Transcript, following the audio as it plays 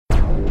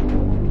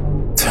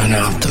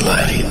Turn out the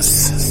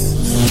lights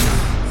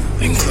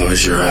and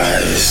close your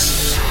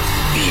eyes.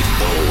 Be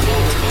bold.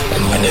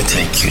 I'm gonna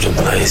take you to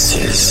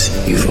places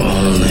you've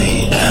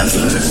only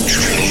ever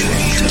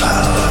dreamed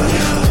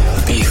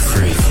of. Be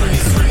free.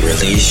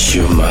 Release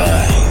your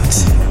mind.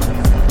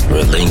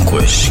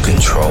 Relinquish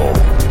control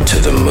to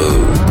the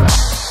mood.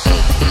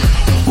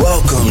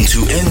 Welcome to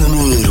In the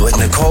Mood with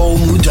Nicole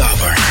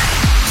Moudaber.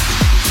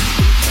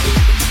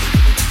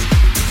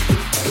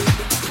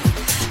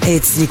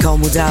 It's Nicole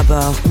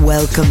Moudaber.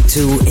 Welcome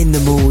to In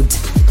the Mood.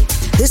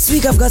 This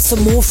week I've got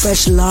some more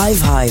fresh live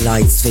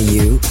highlights for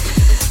you.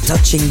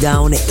 Touching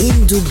down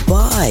in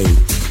Dubai.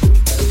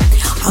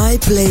 I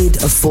played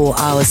a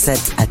 4-hour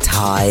set at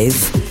Hive.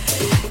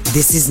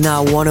 This is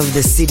now one of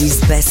the city's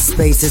best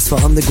spaces for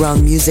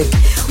underground music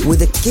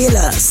with a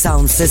killer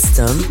sound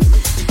system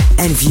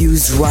and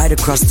views right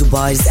across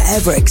Dubai's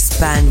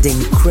ever-expanding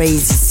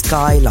crazy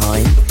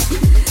skyline.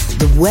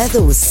 The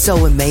weather was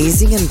so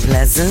amazing and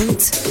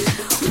pleasant,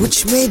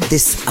 which made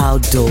this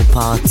outdoor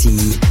party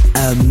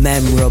a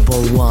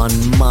memorable one.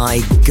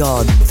 My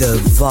God, the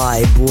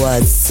vibe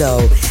was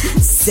so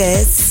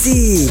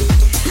sexy.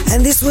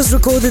 And this was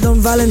recorded on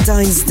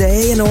Valentine's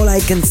Day, and all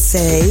I can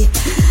say,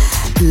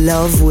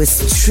 love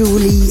was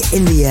truly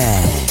in the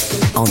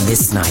air on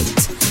this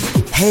night.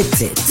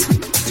 Hit it.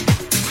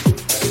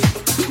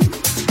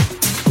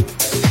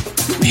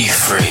 Be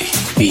free,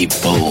 be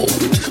bold,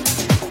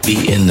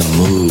 be in the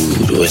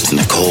mood with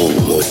Nicole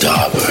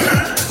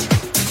Moudaber.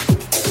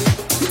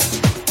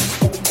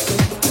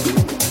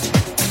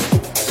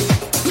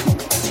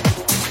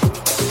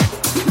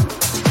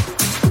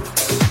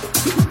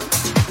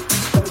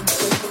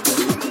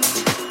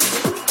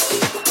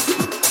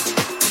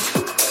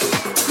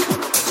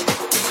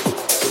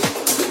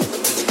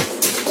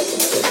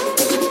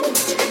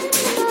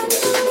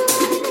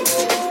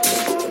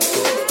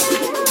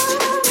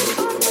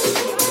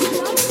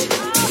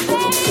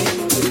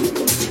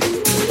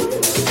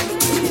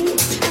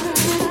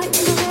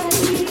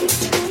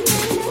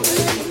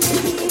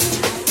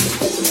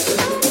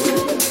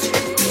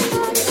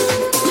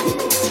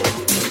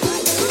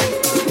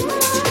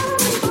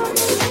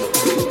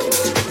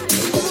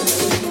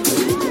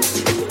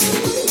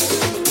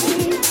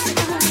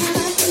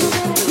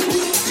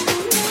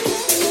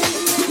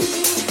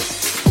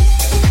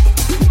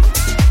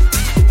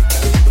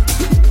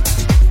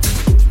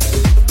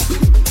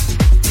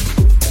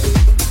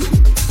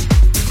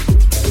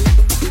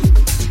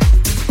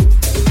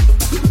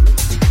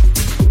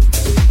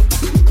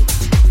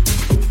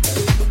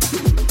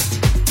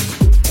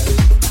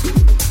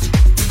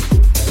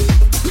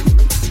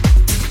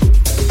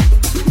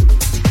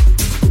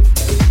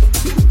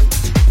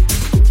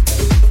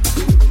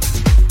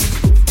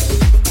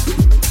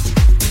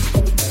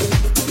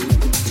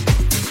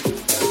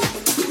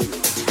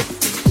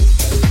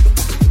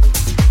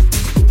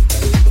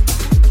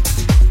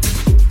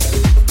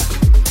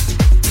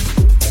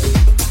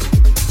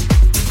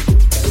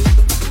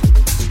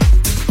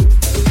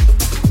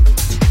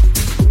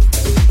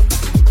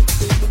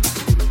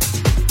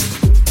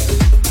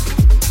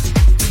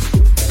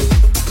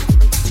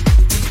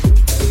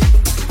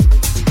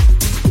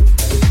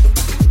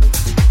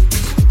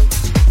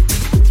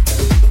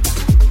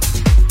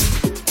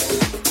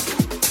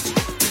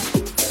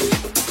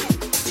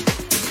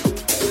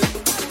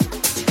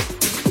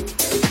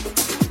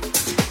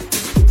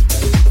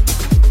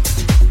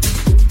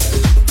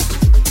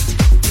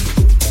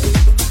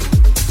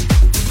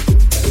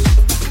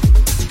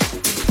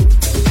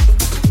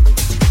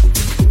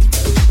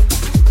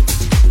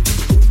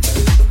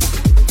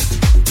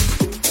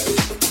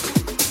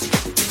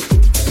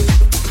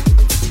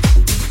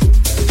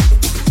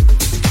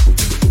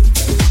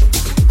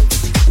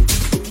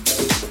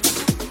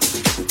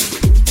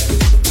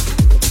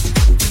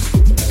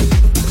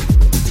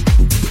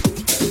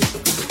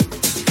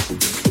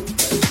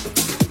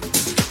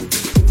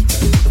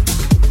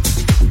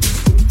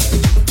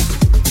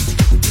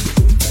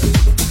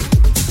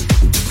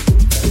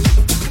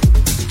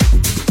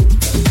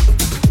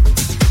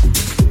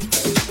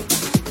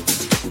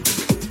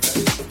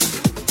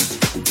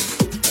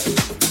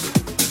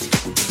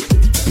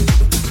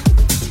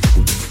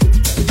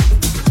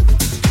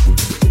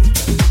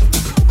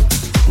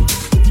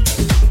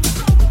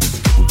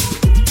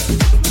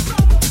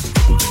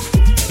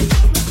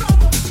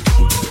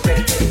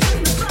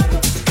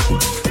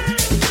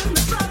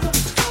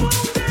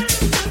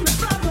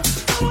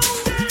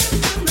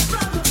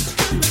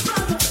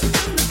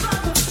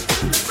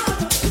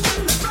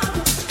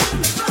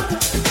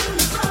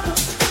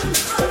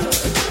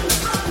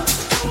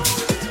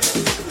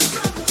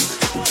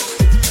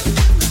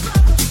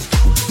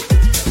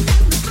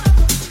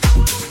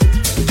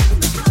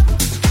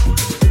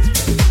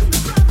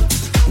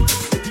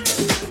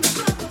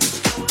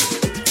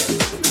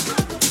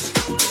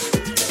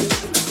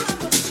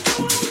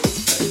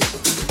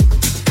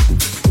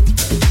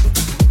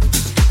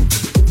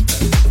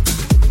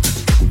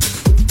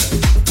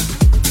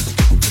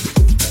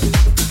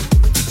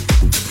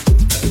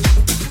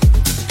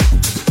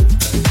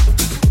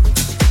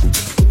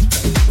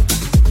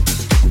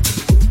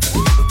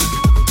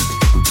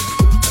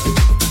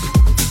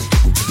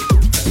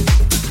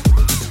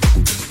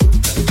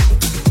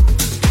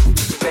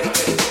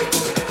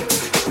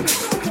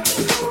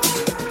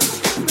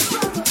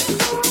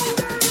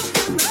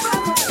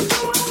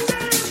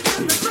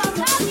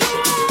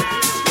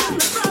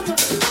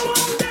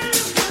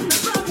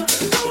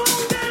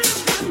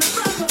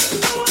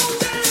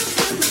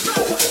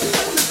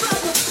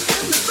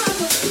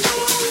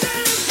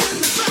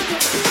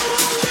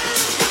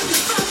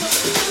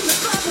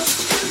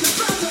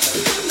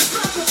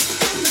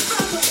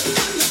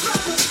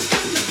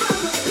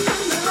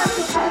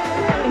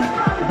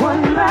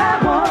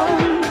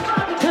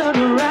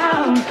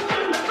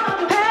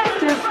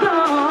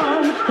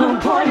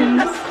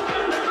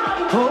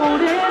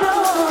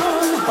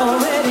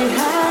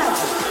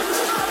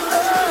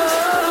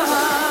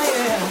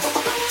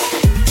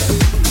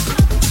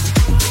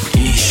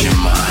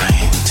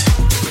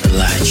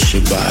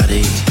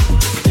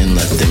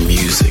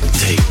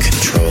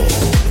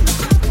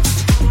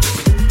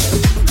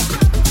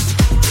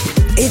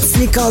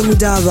 Nicole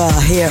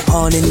Moudaber here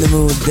on In The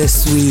Mood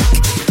this week,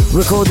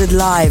 recorded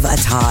live at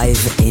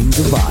Hive in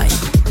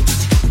Dubai.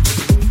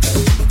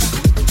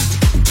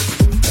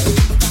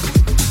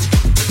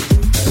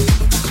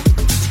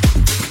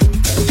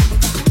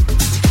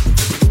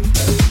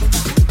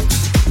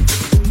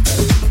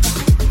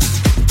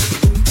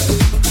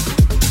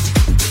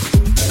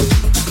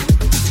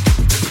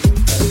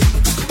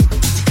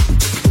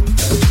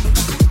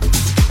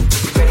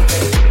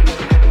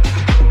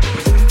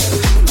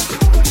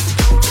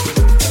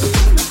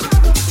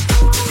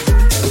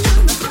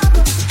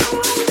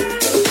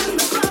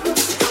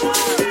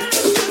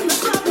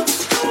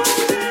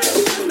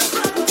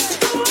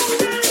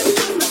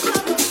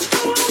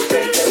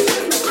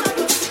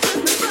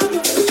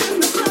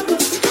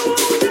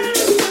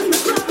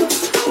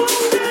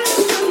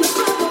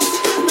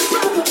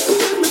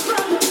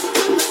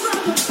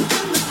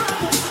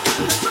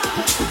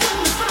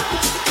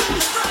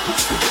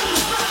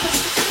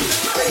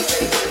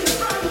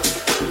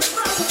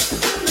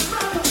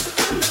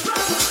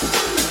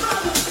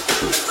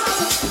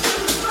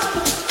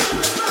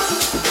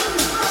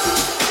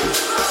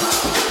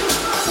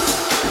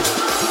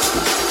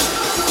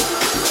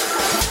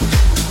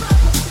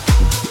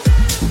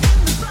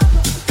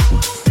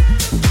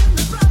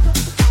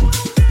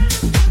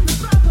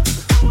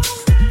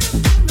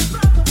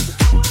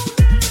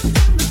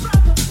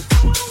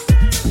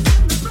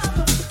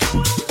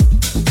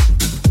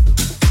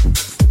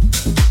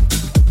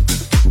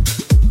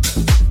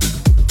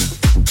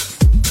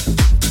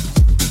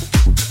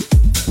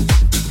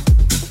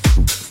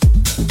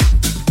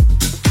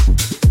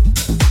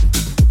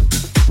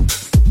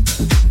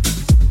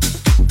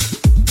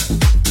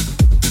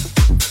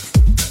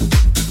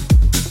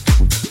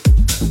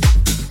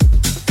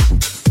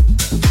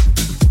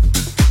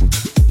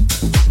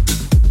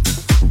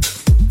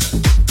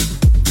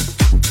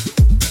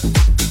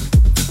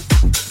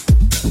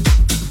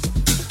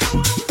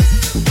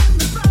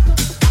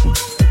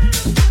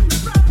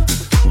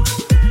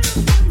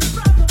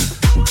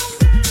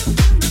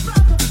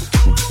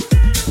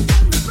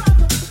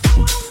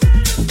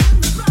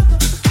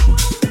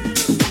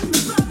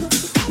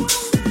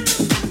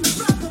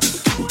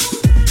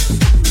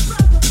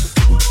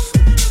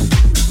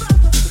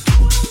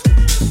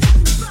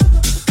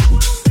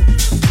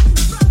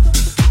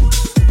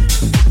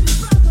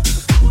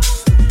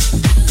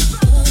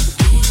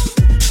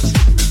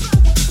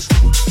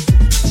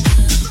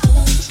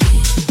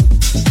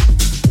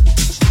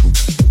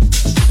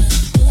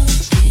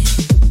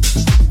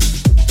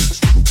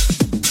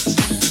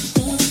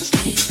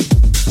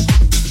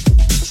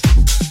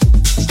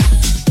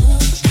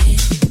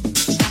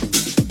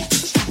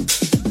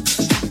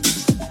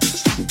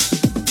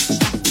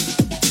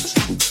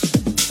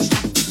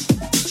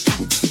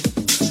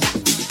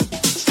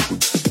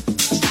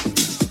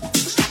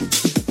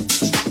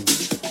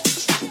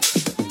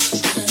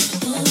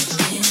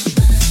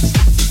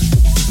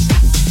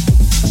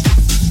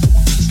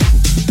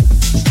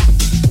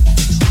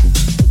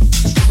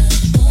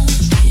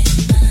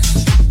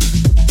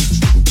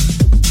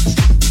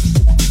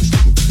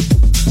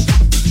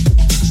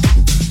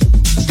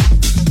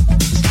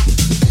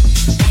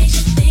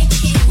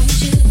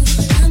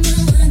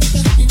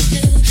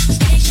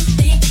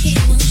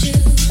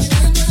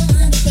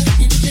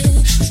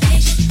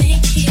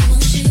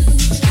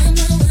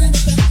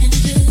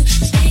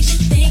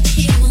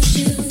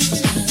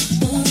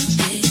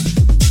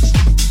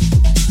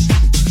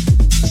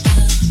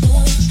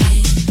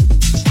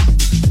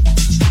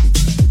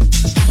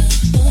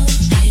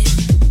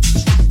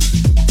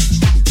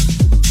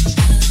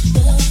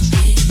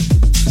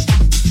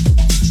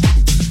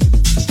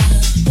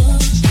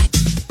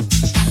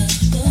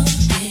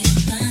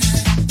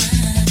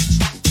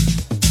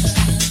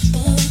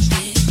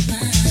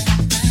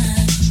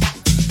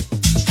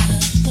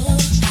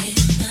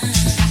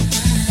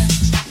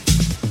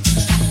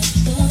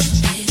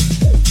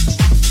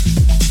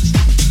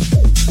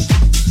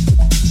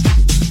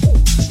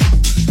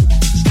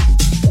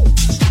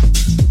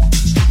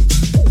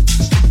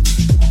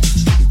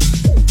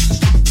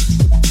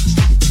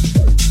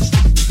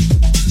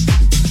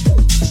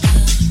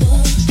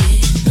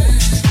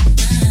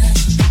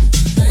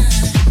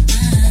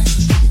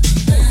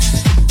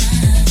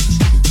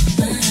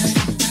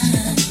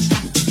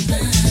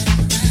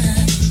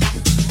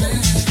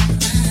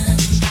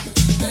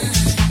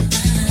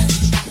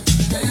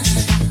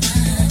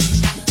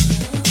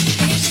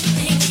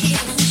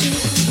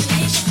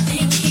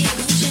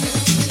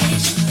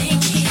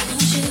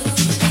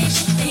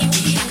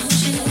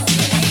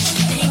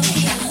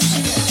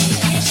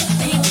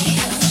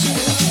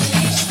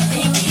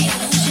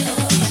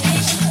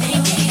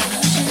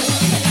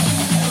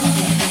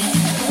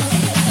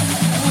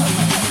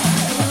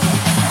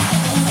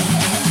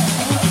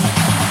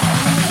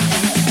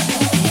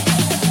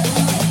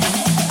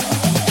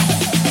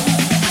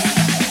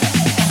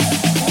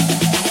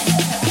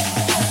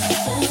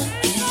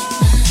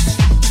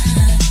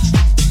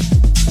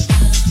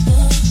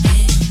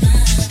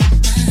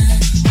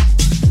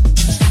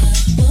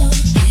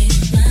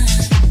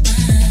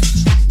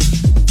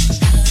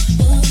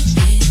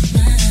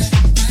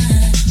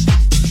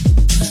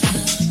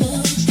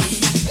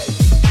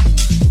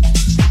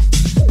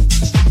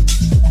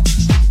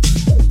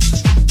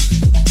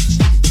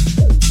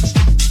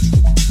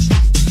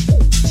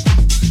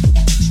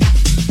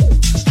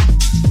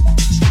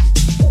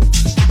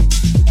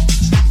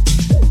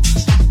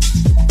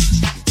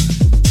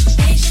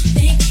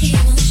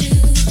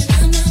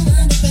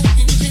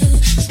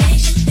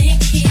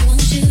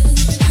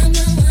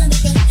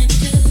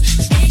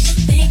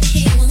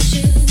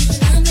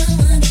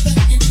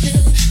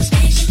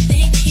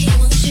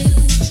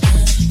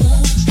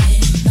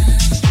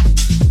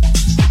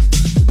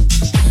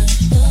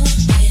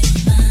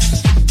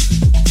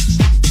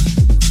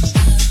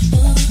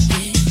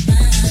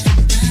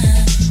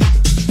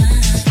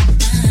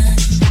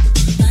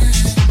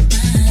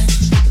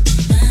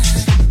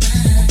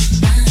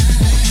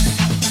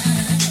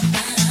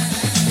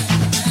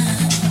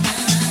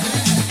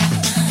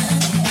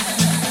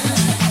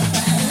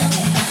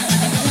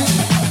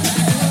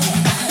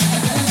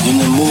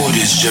 mood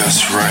is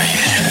just right.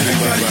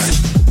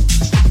 Everybody.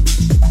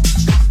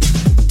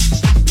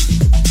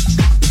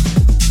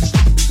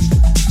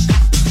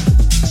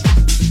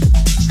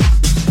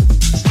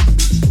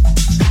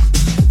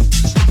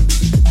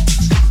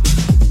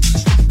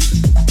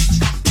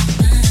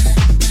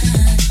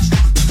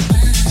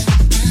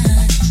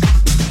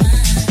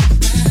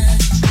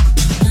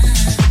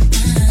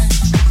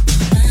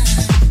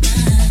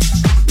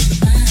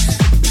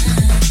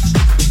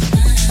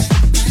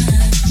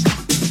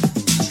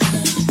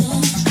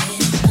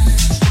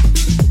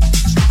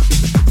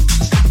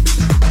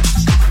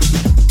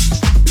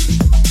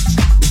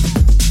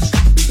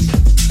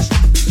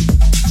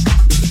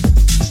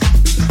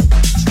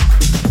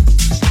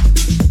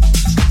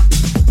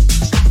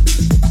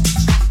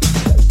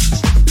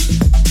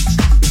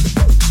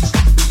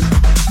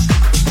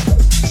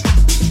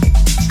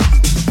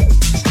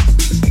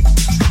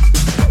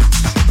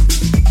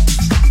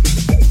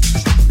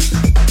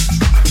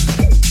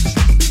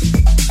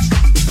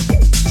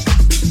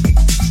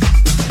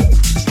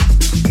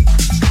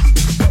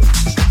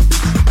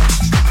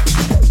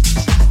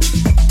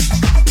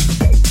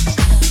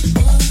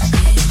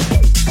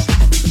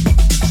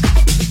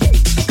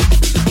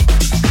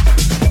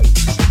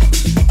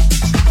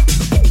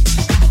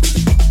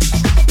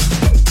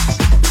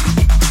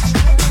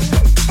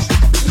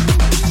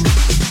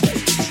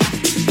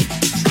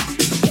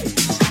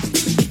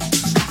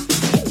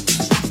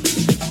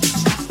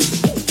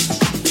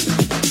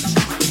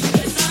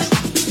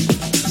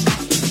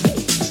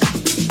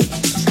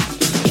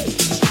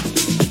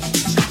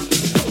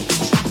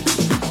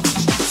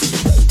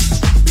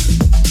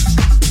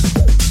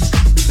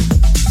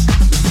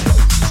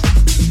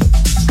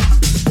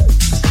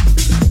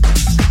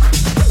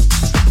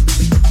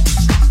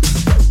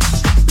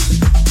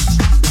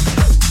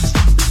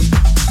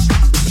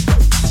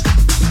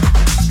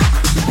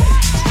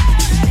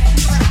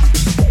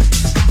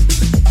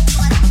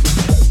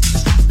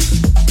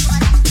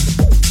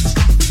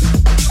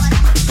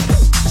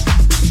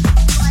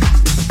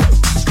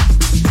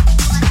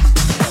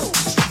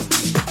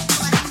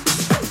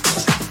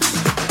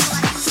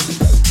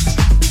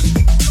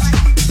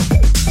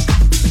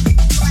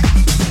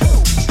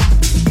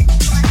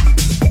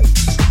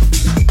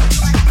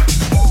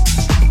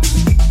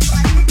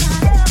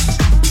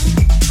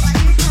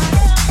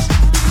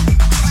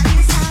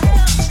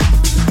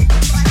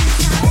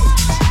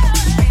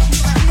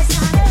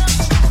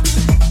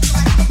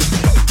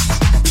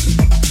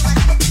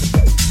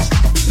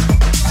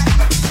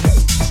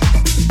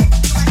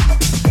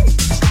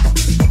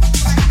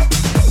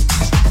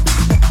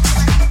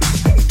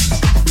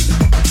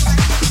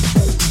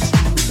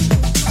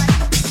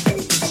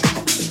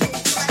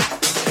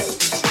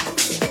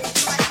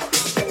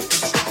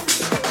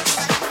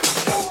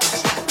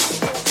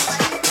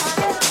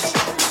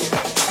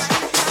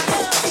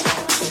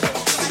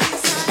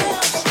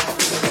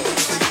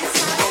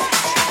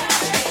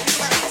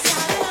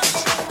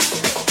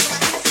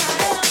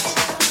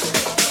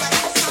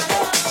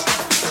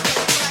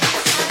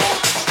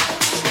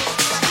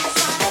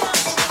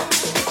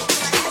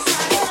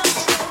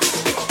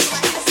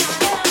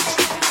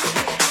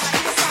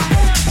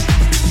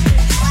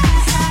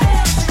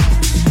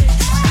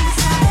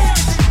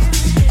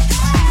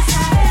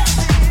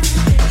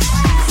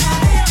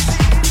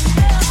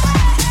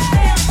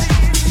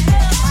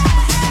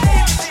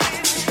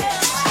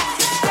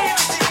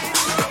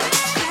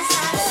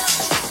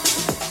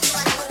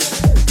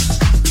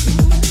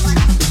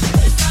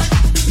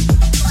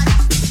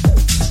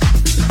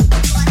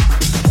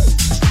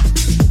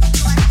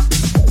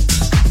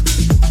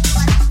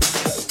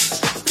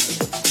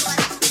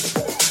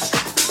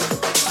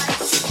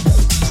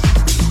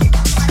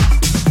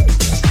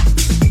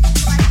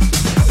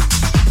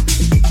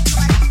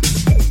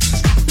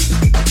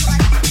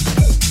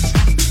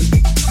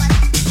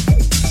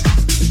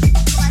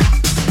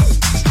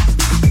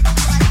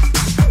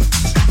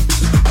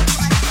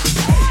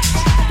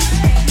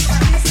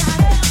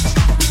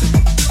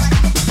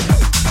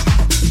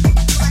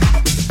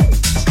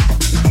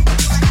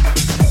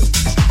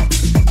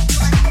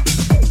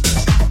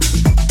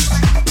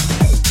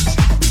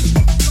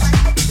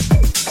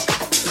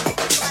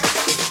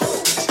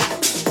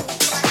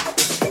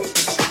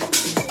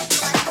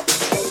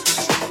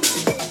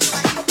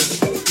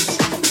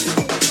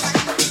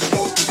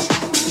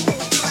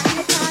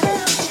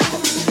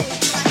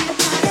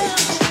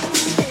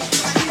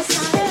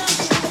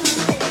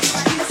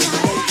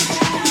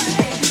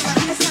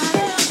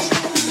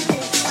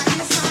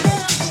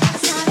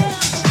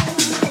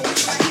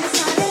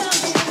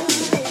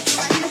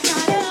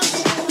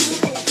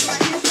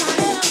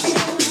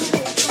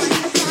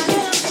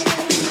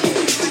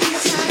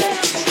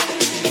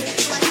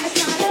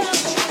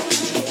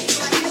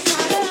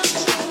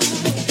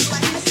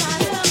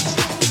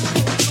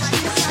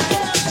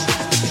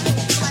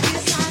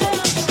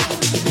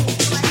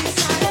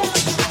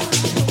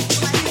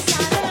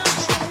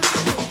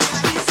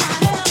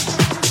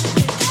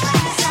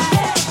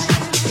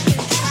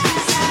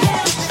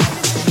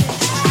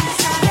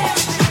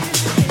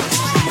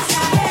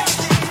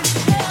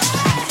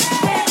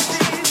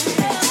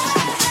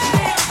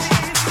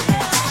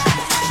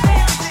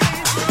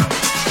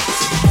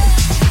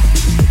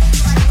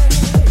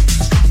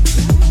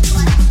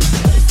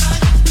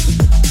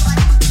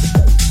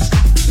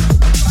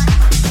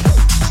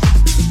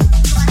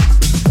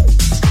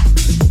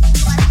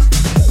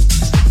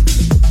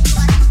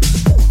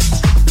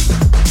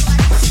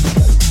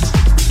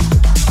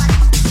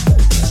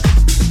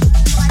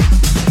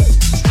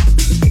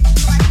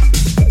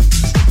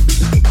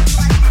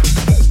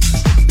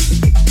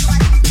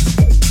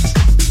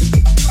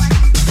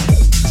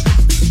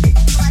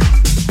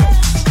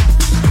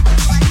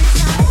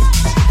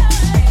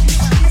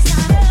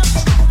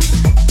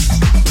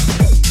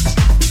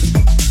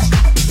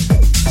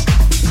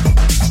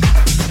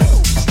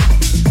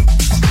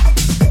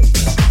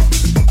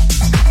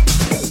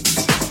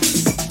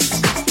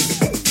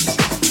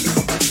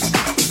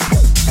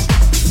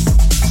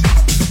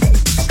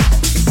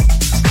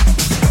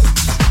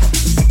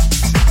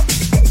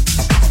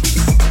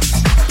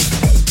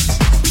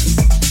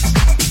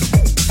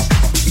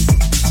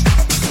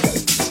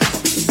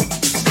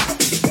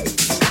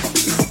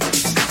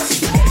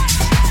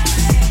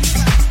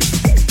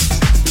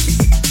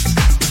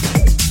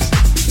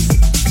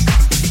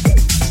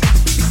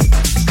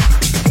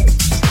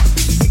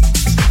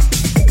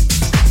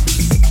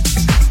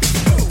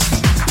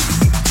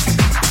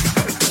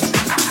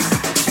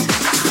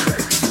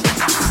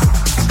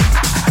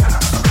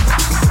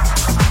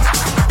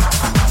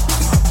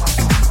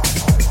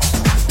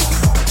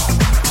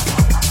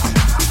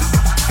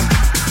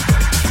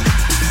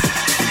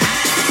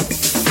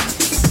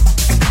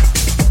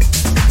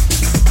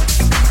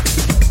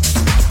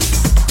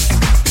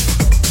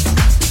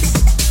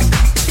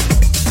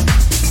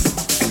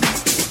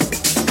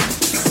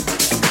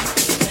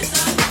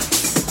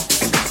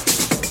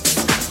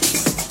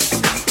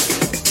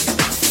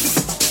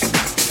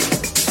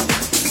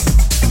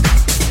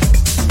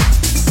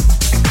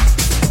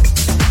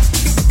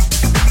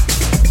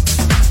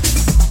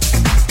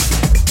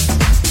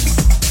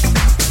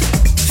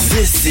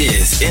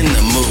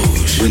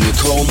 with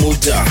Nicole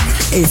Moudaber.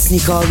 It's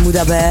Nicole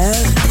Moudaber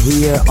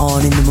here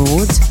on In the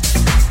Mood.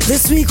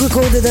 This week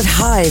recorded at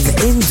Hive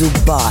in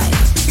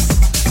Dubai.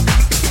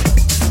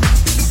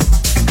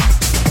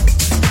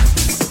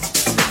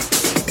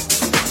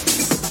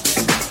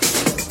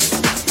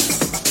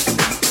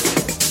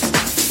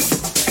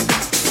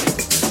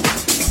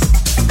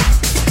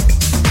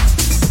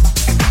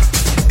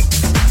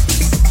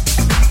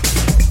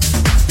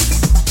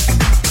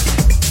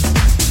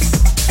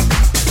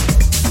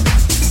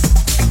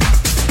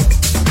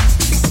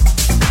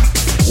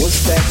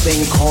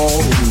 Thing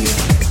called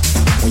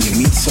when you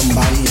meet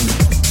somebody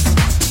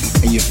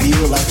and you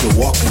feel like you're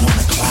walking on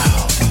a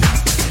cloud,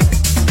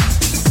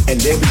 and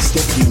every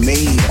step you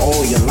made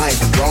all your life,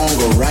 wrong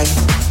or right,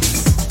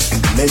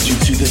 led you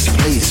to this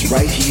place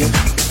right here,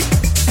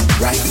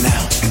 right now.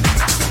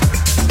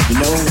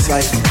 You know, it's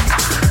like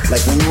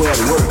when you were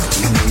at work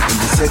and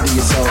you said to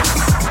yourself,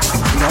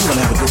 you know, I'm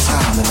gonna have a good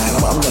time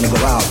tonight. I'm gonna go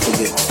out for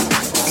it.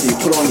 So you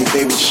put on your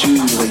favorite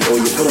shoes or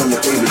you put on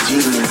your favorite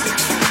jeans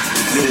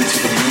and get into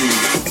the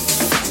mood.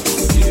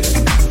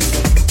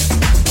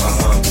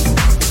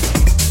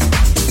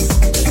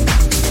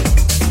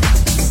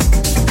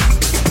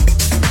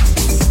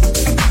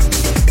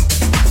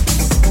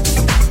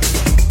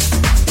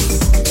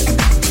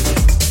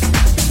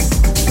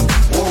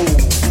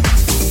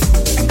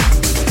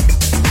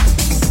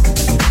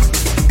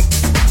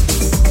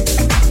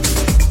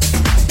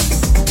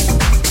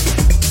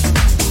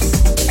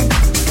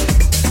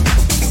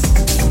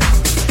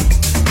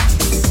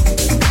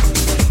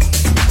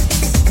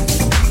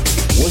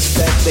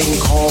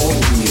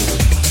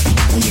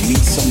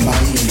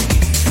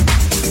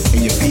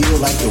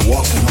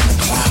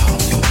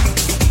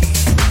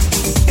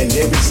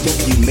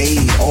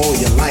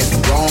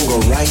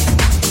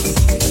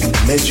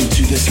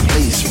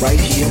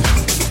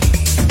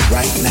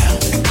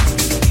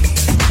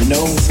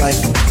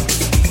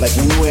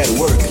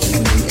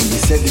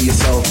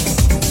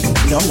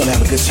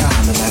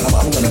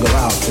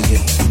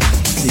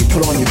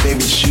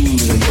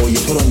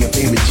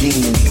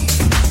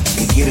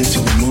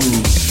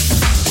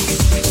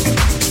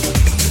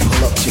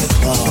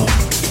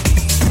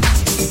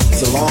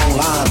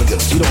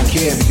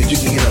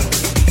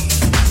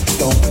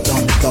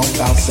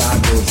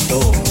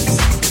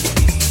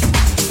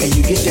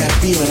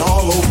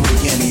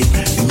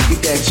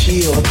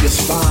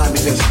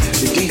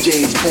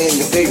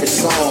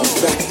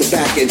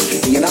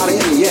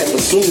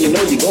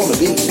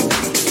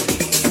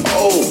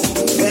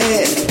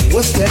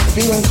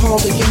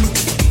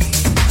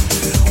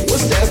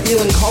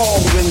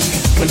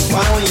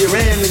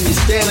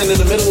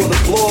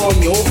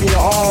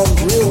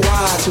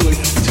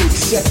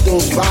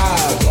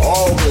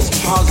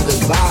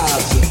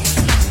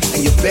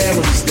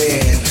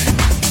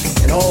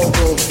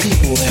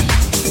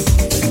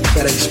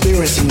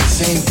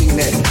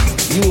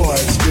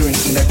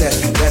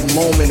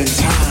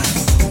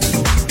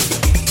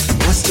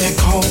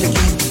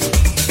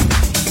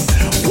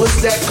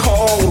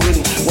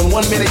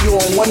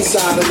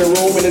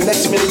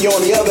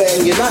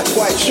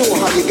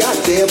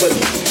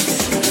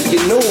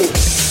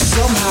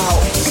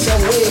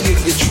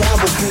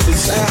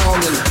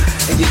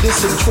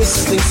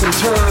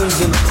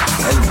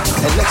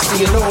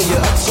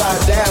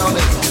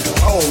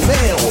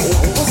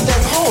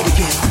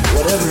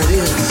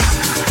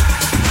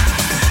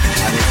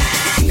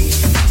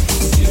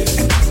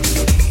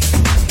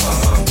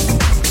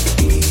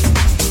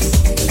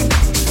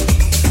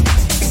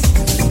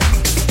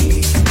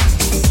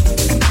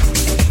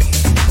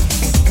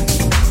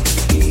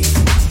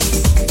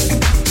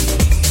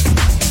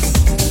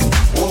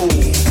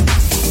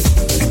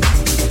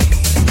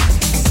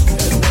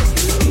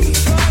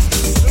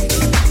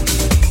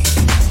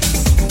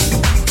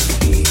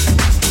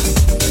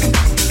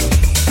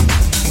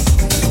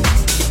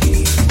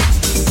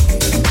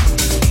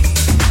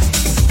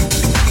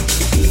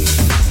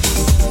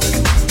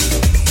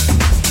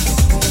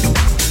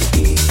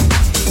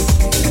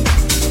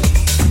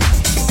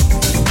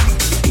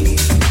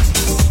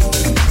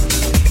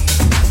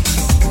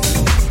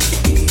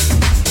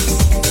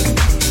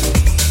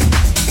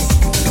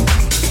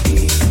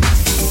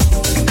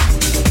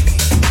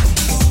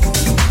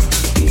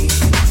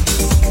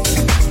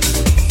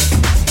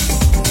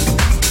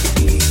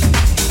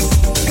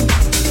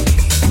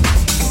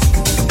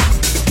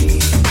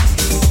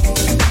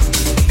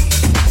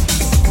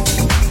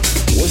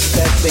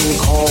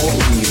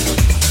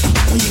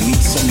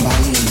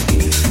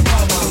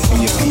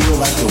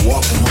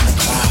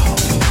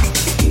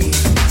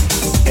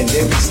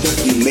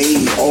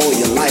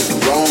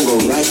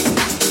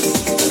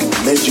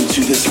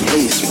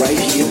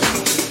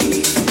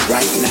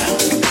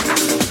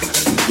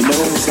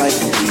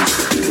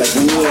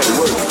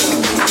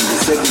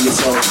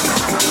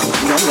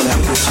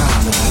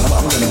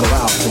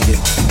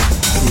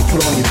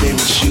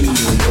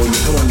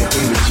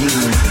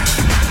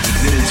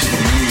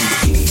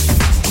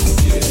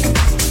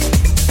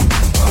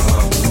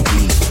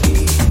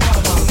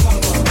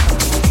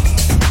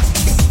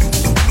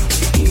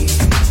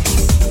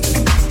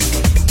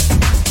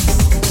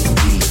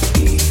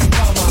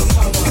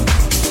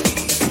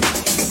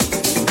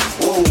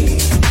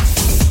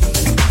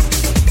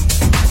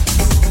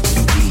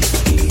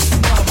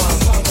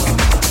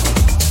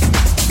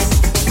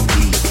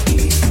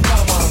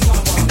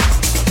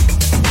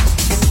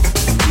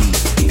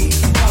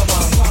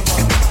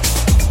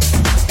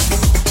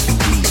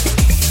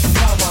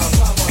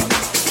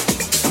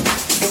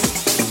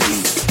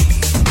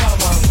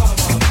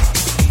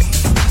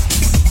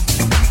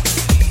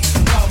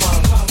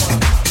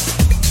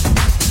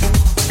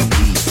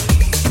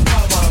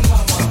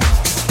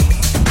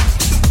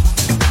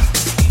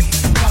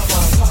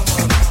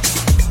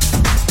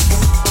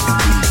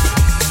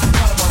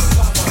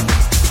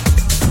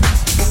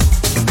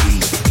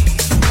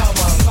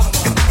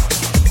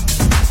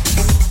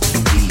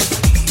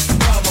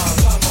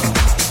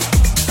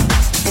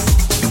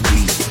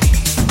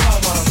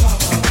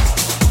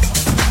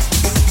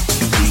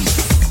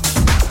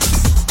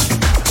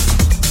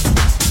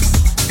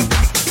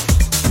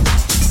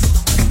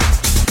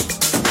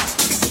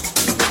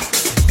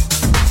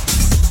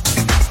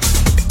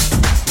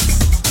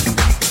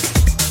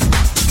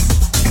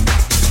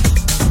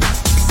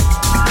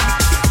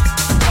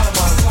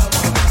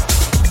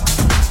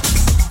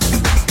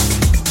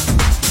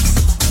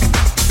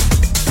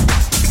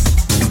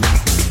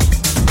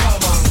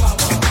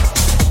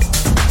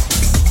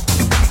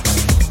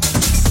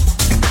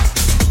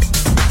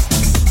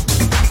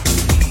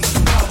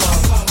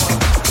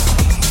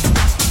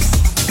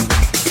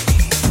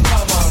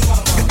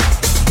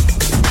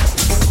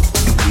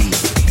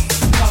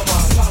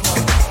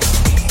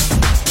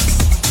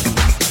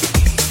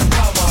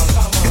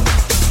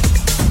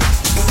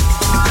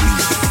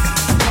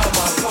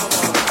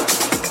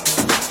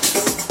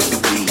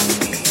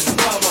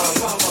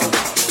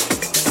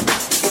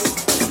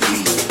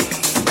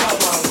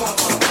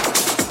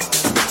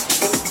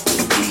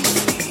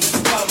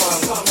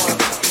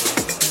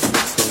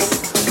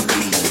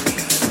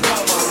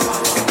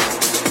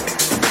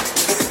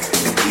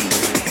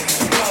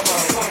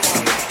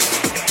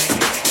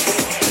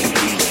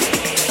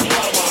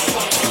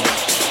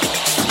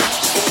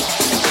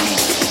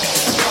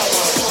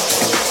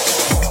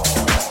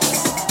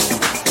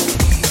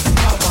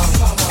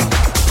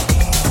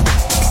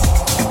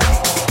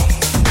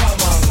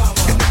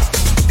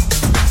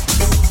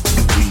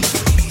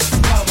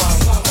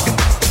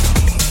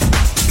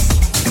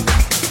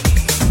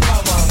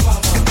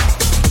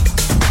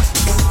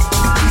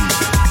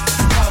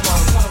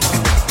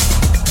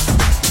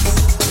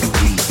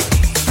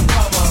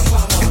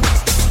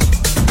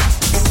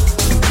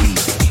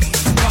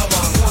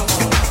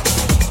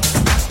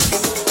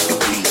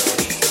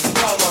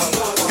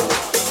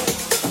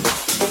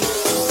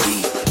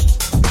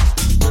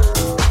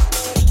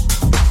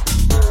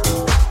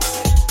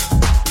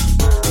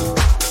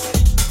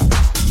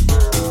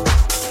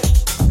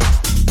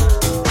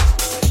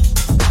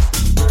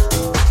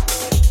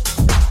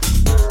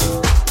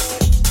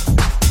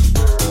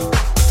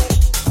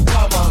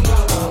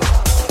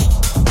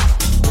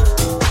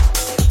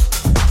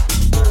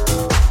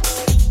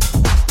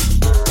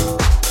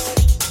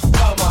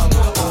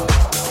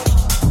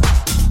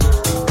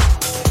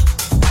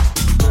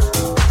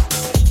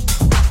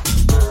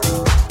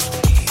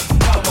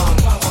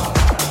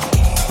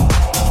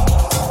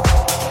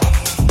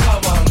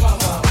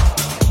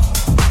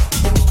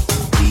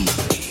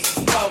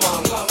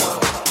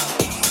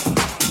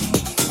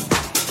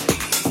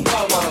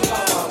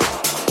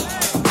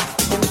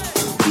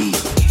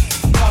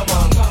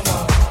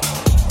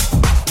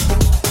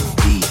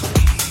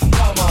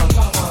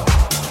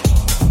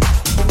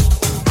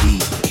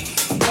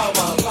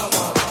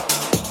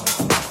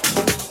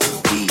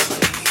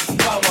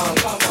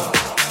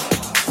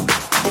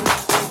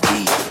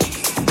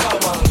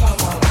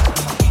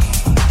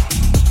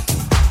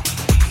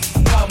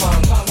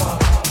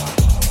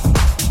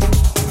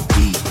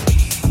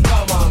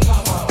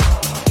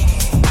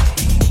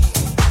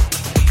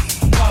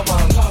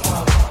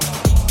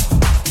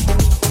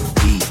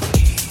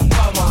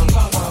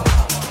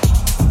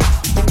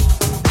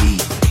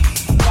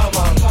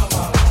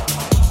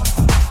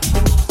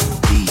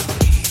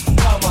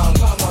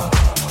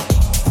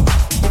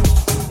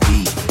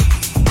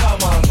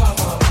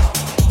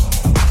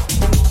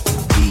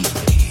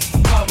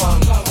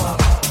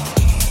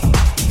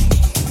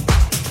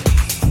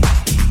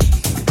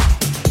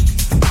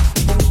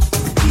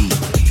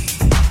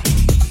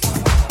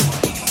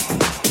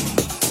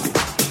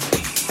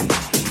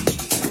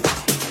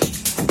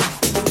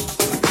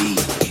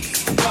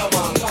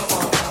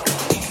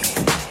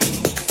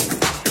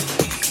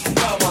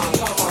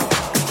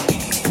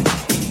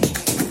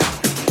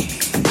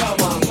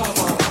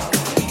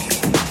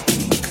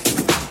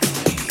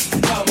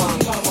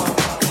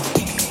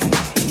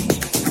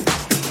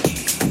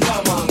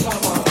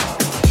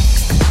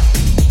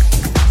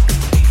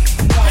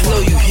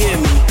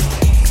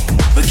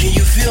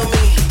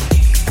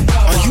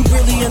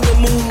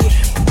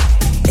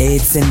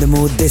 It's In The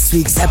Mood. This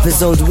week's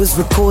episode was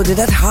recorded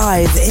at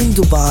Hive in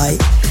Dubai.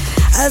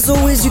 As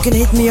always, you can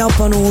hit me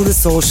up on all the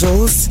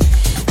socials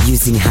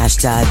using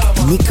hashtag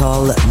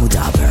Nicole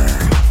Moudaber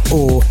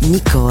or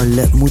Nicole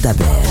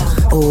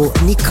Moudaber or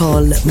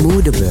Nicole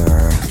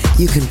Moudaber.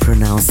 You can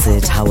pronounce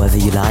it however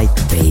you like,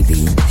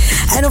 baby.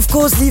 And of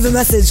course, leave a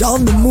message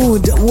on the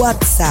Mood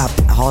WhatsApp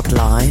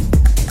hotline.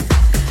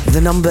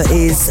 The number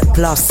is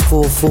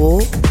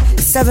 +44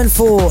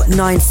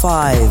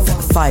 7495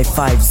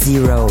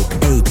 550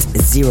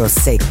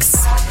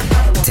 806.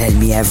 Tell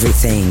me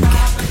everything.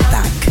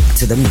 Back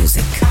to the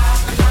music.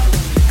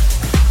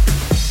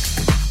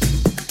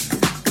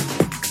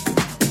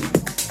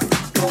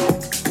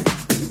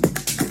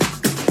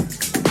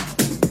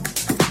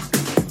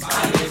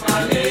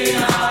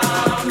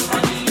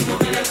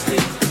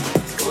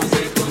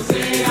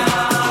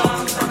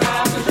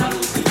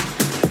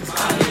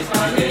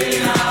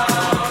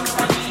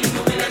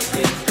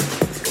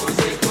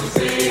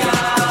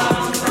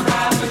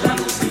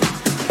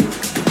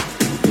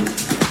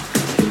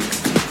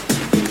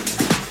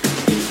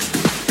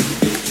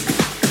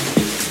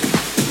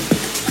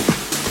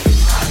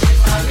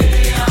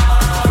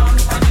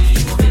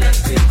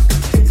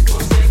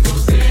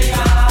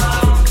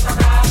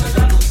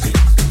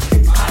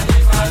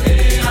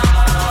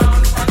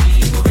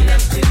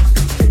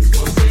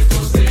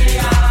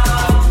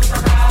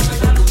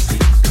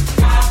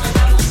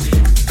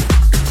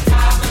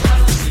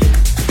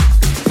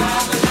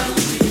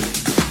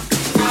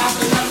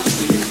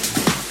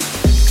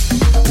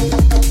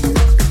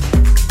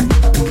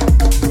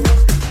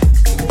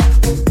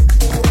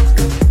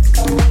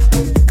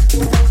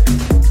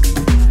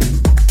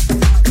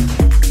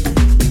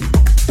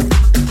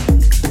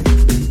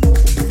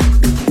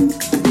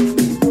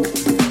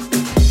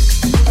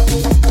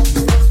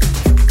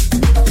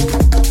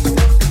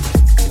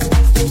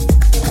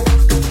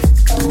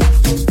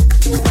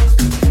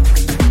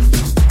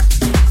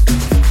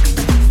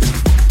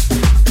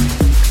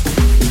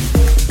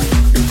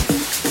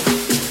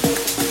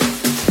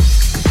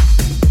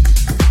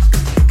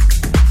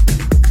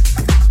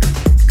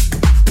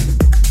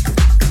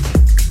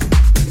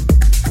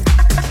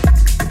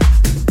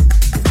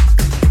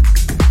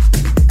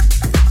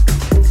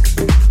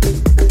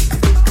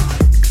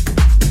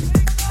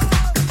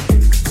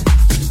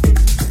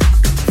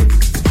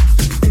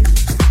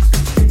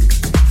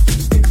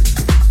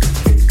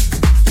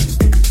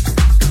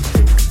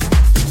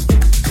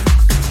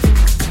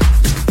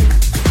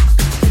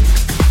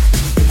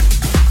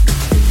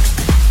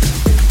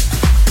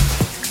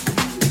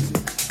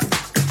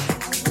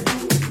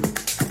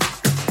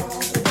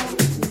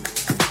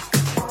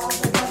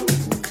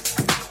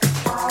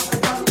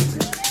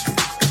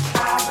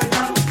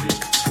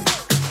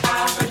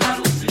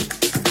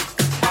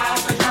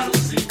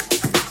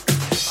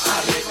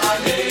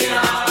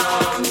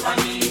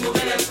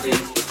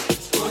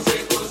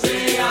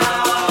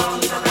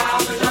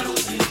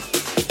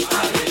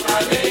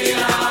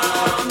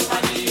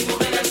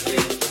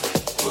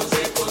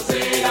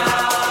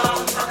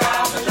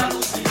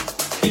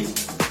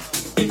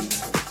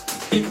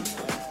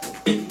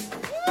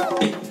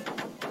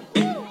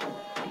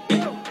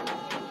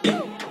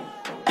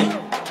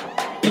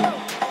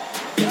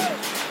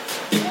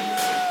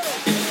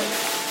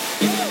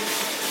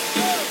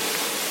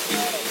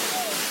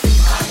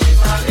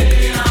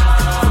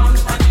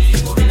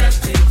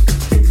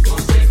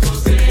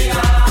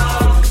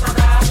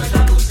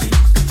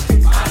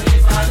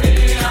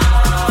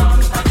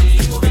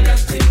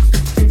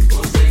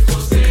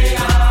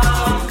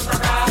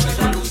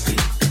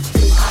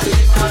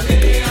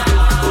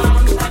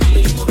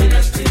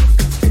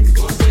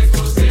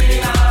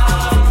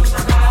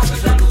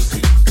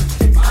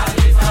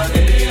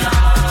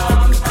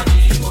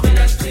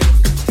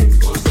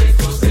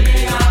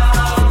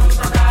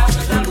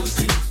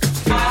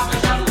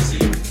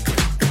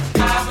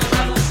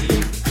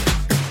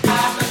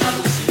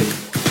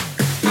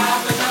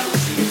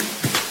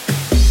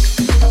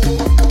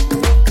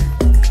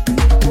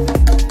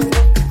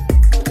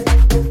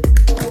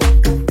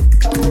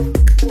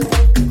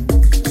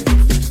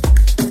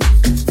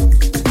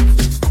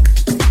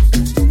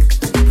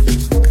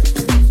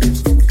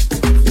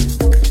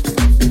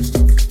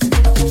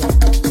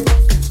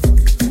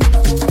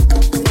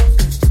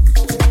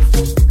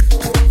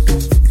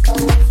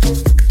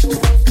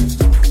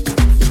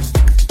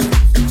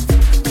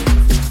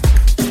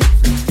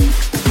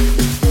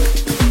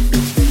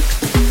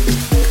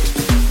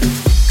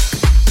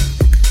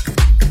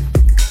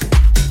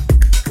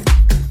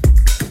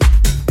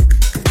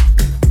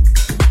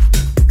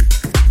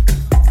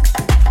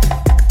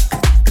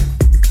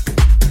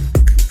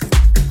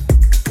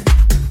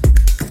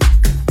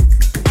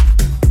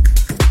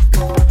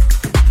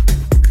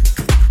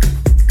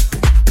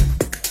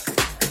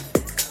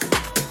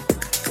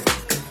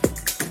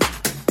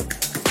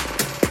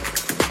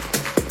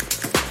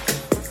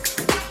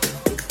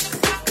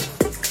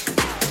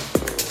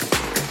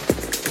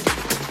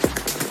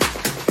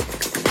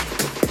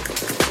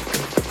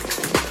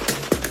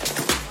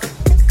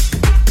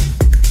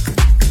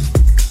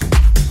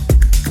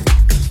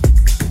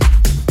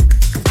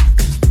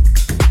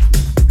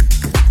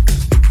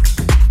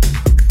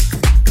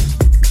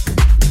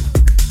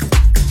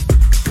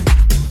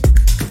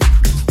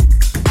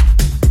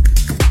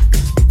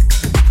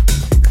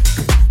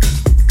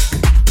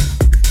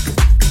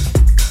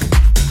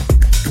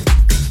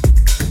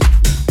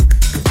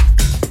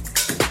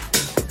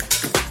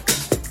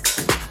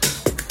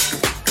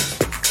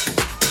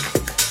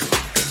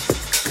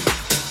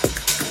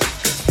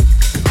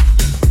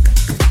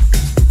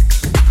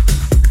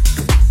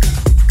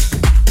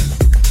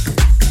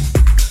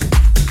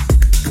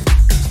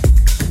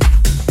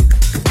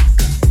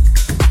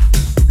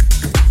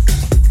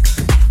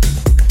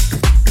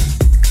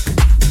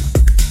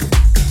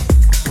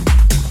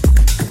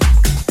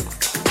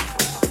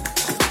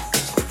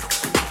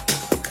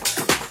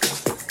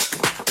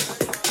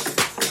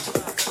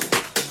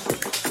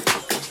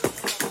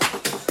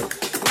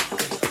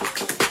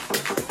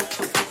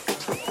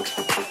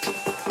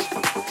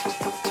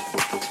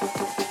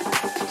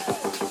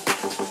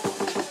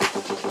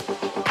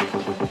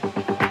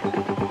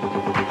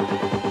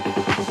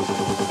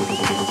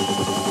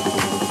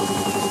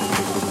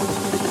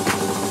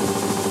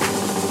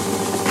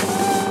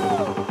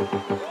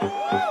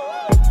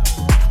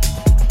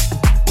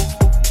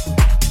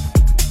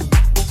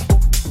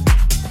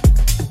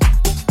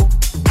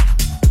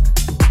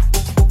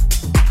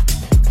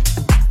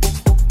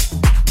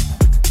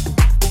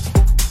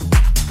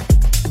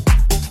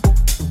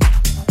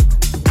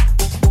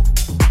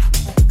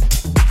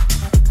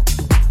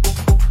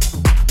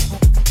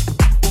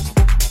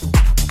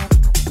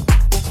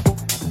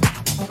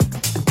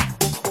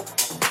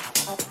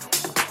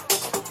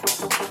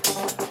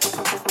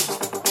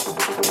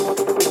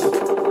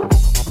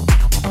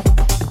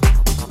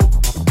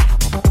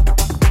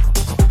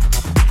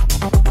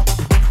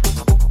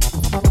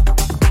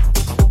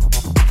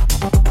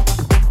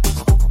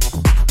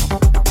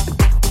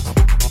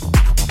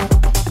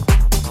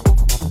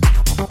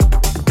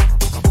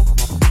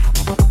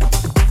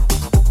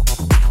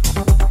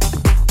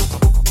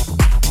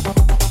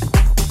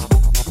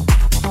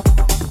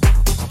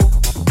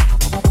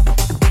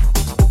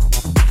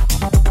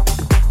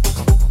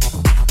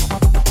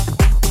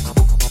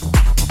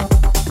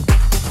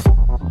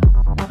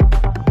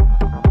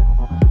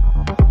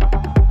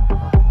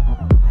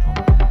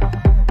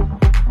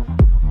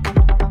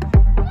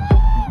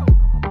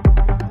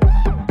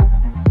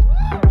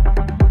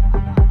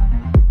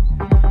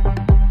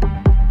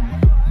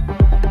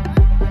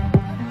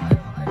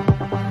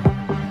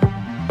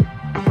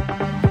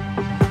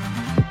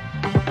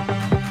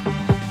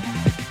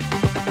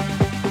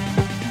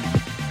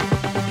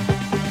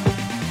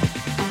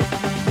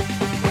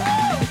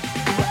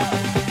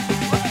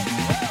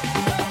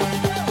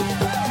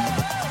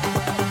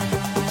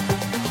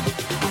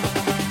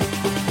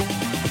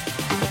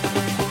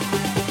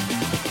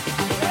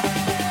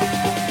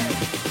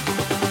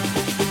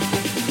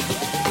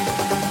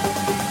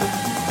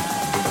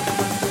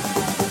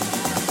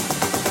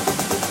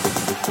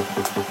 We're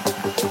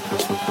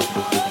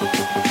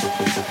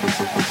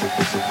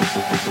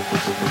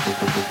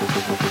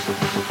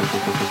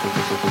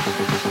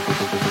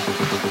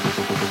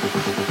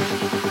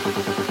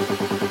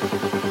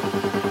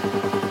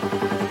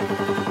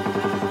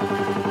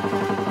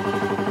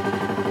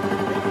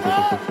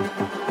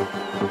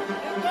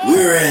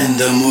in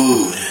the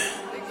mood.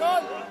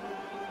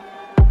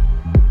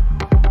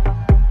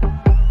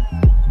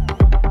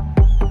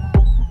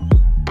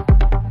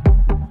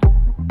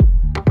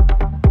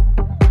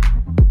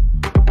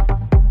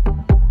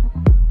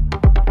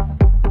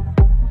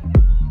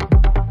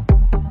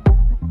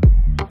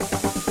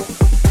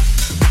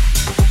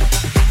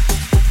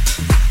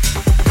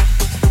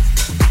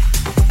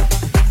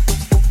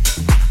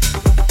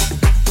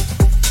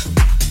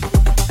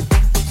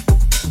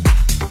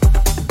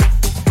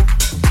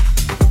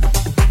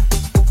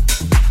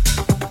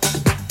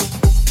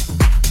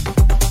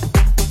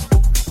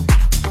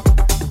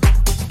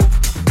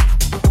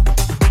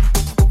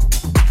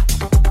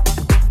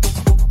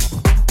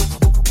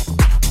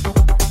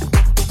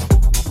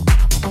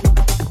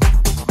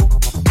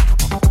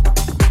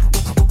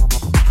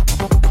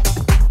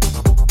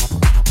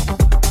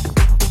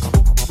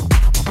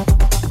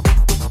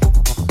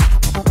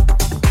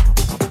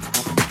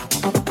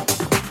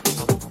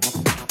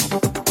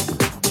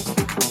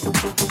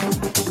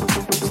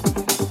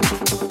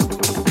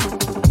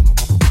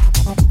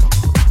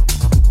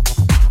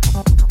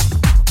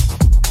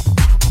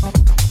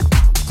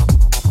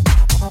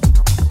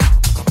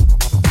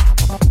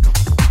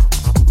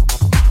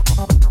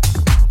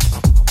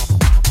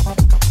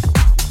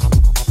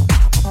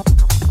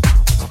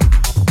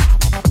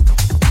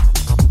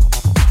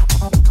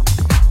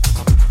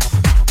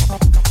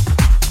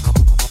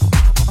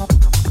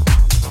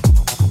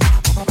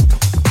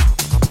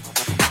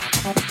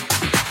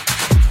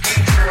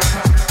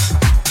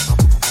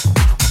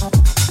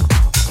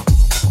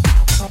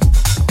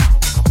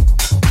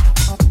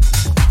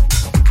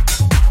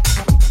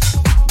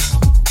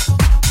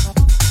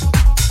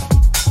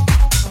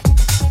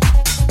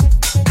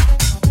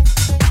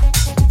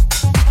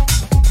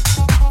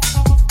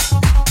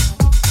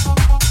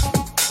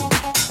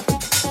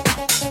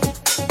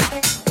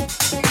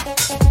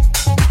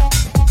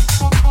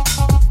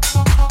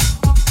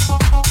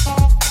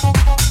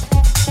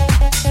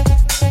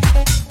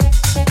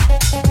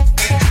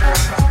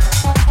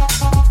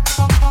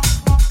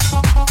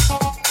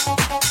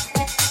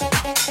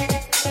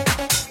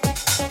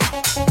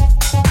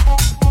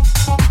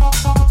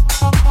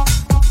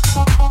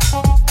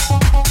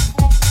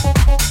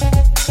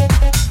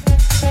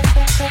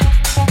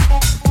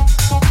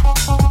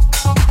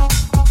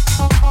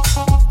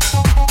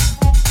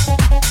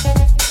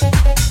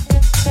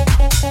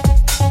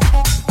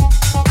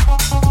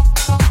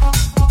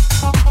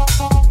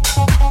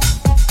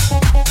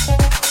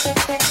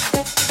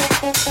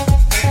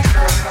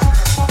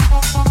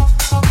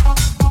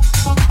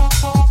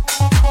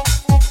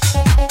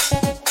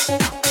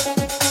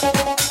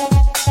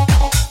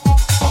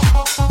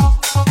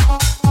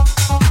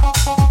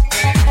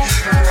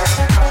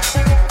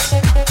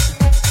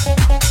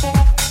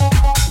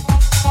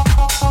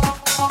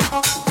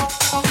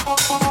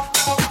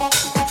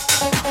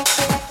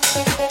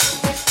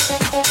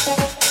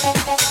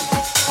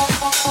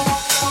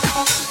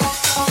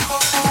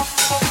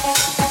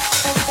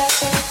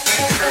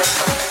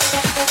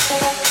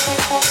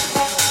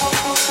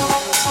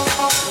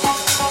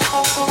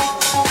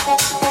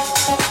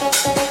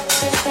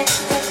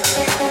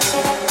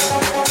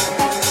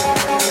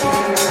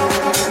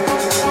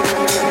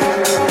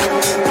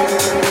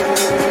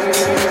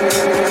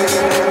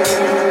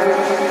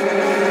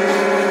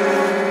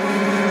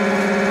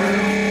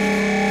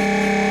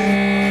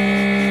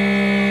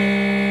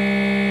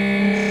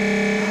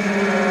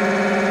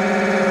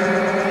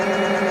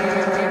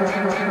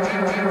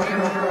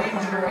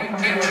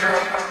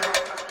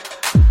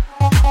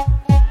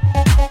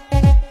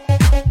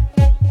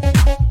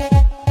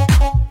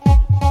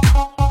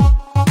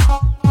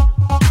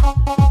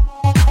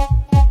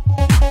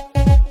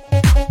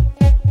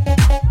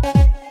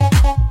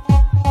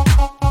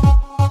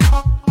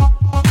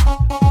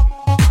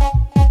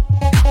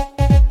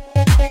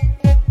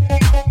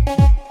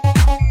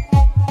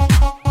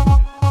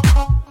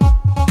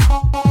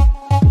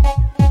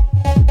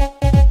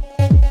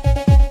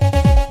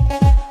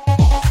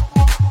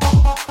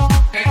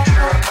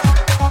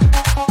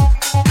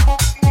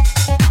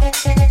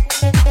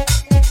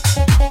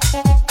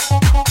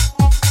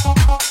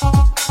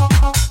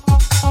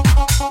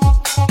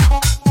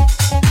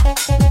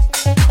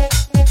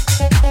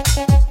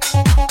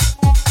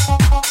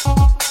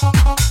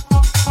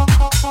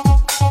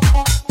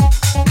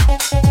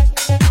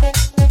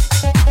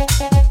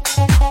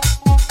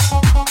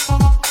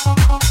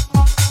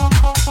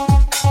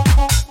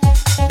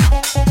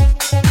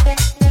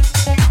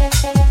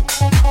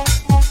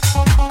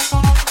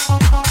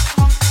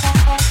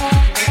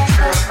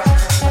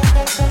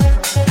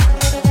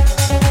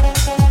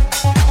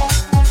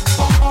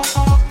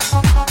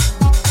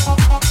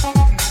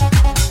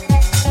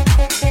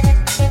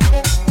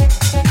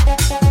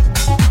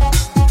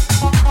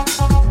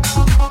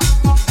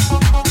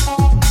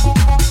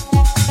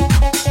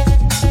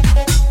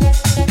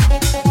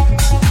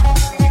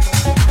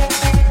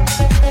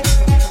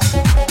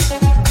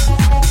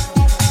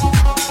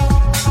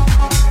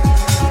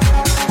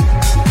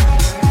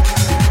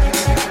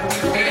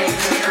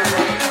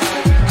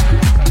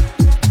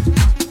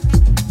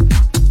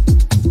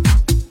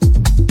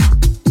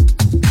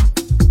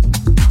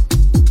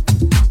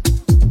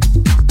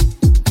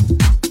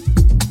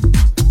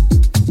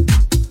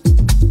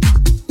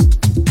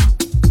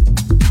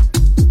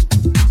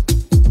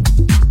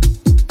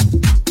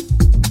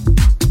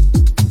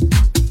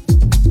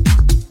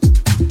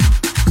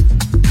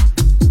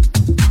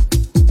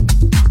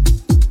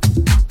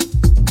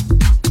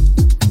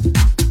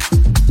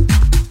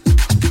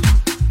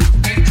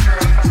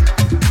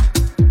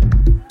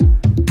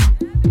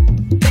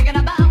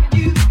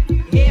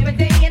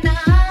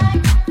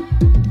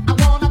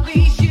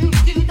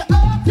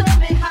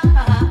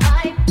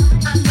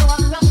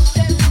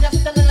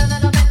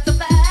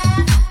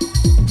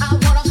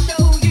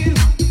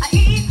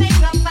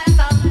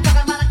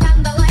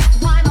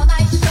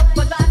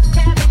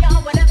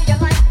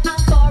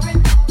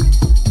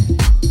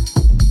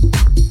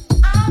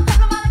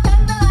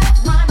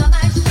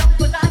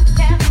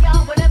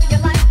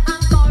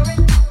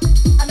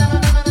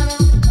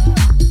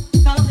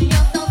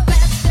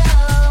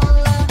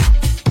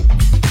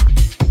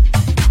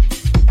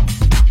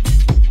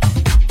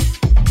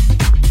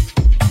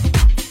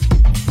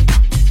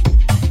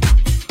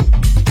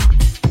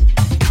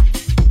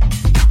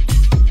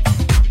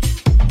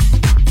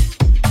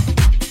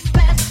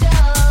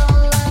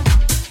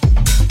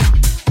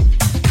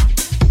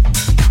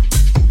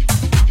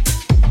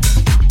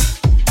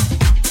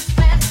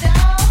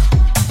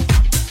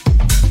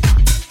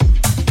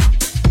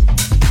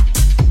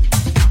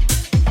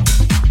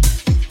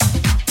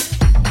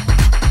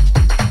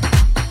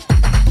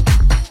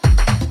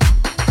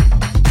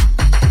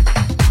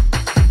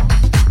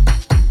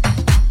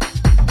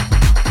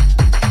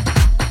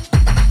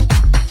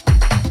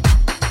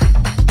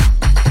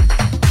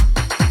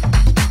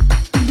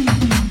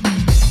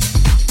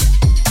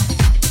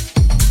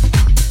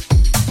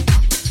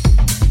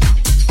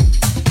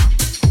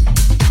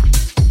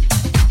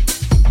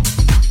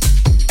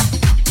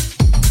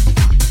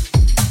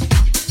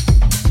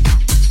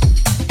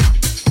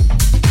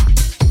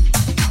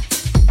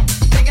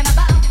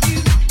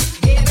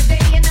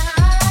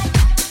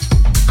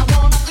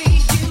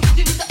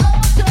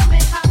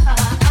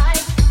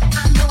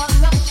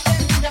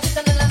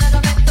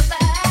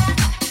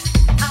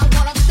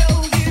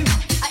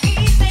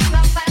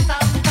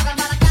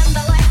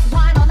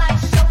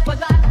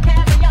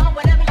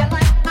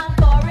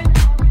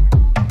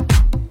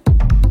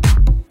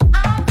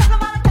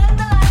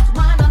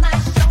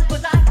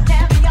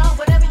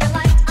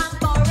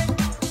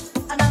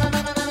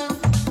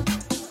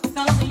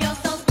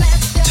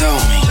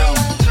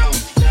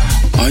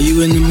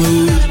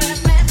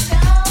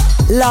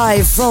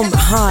 live from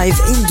Hive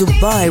in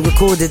Dubai,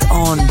 recorded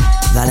on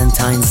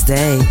Valentine's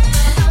Day.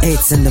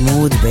 It's in the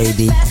mood,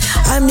 baby.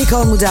 I'm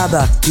Nicole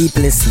Moudaber. Keep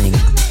listening.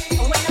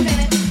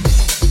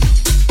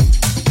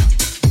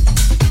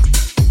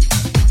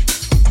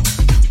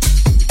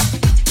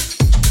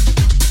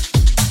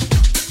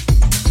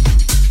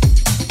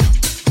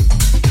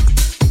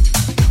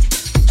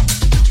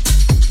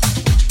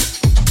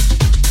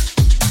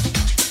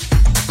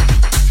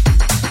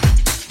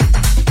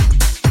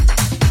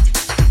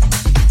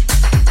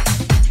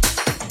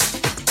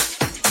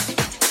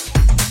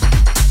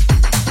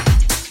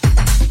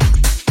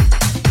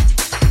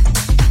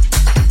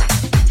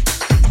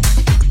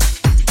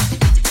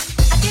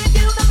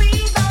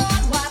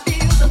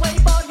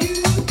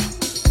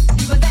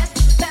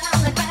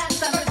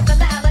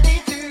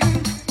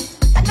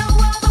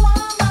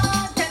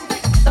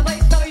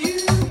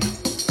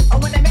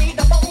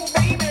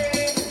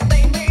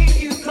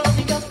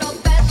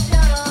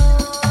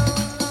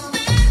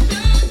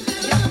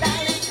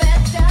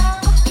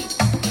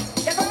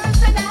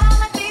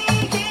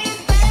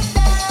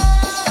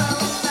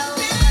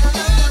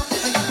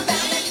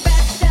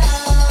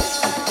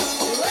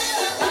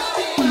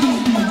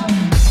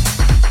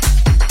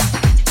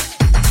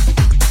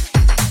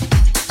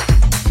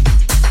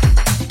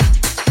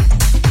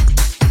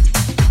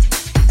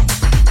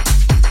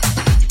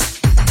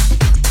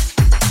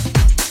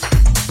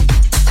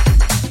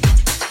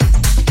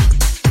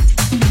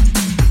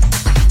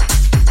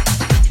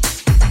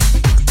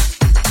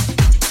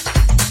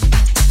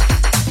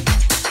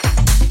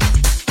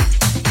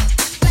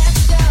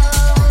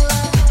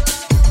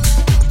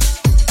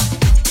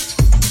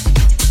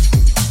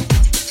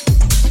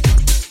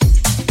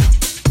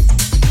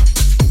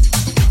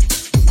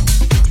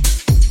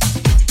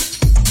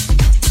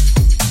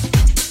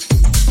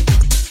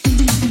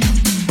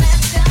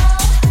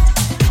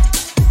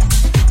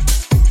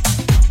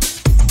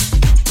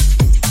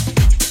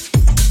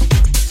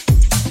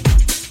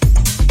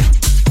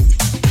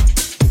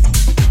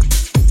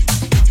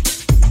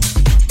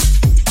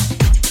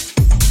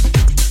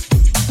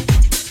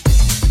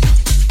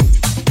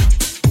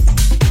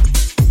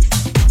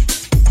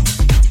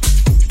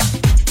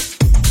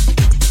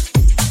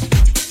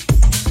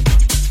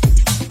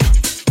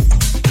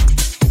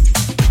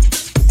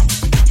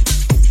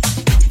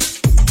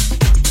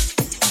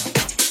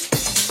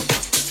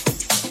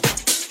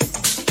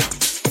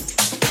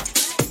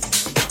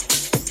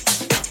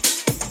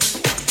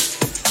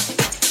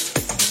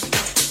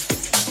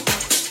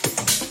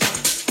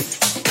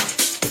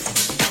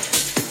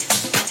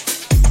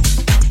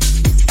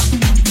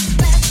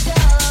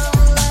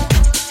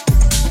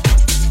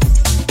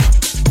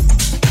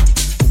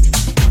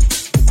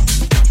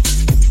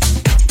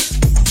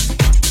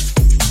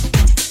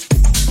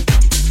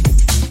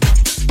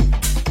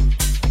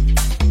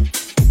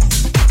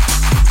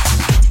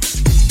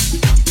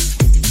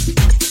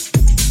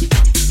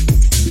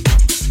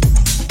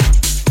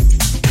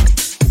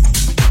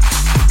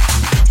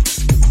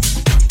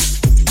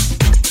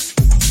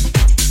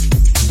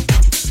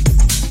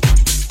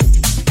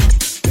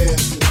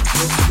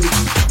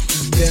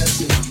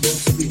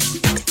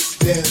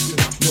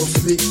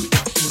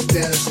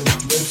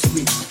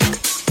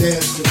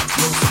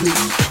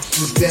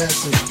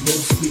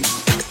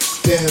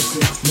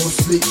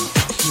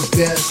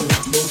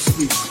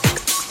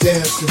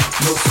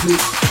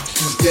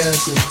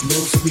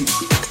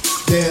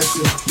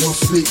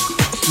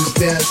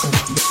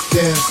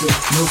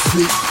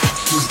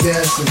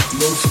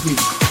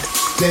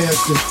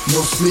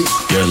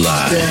 You're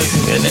live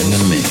and in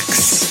the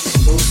mix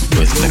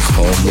with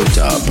Nicole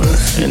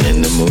Moudaber and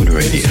In the Mood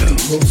Radio.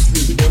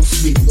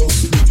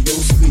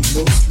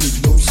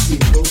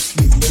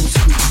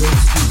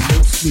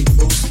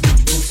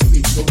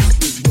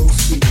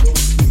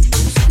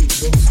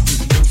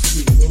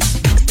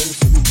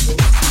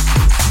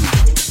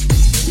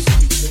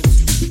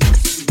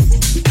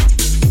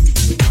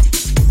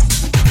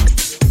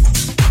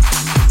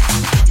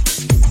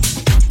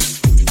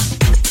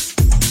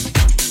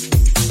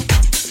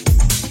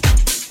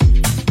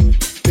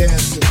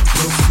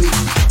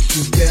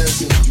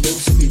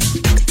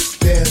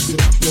 Dancing,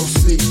 no sleep, no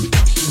sleep,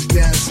 just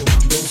dancing.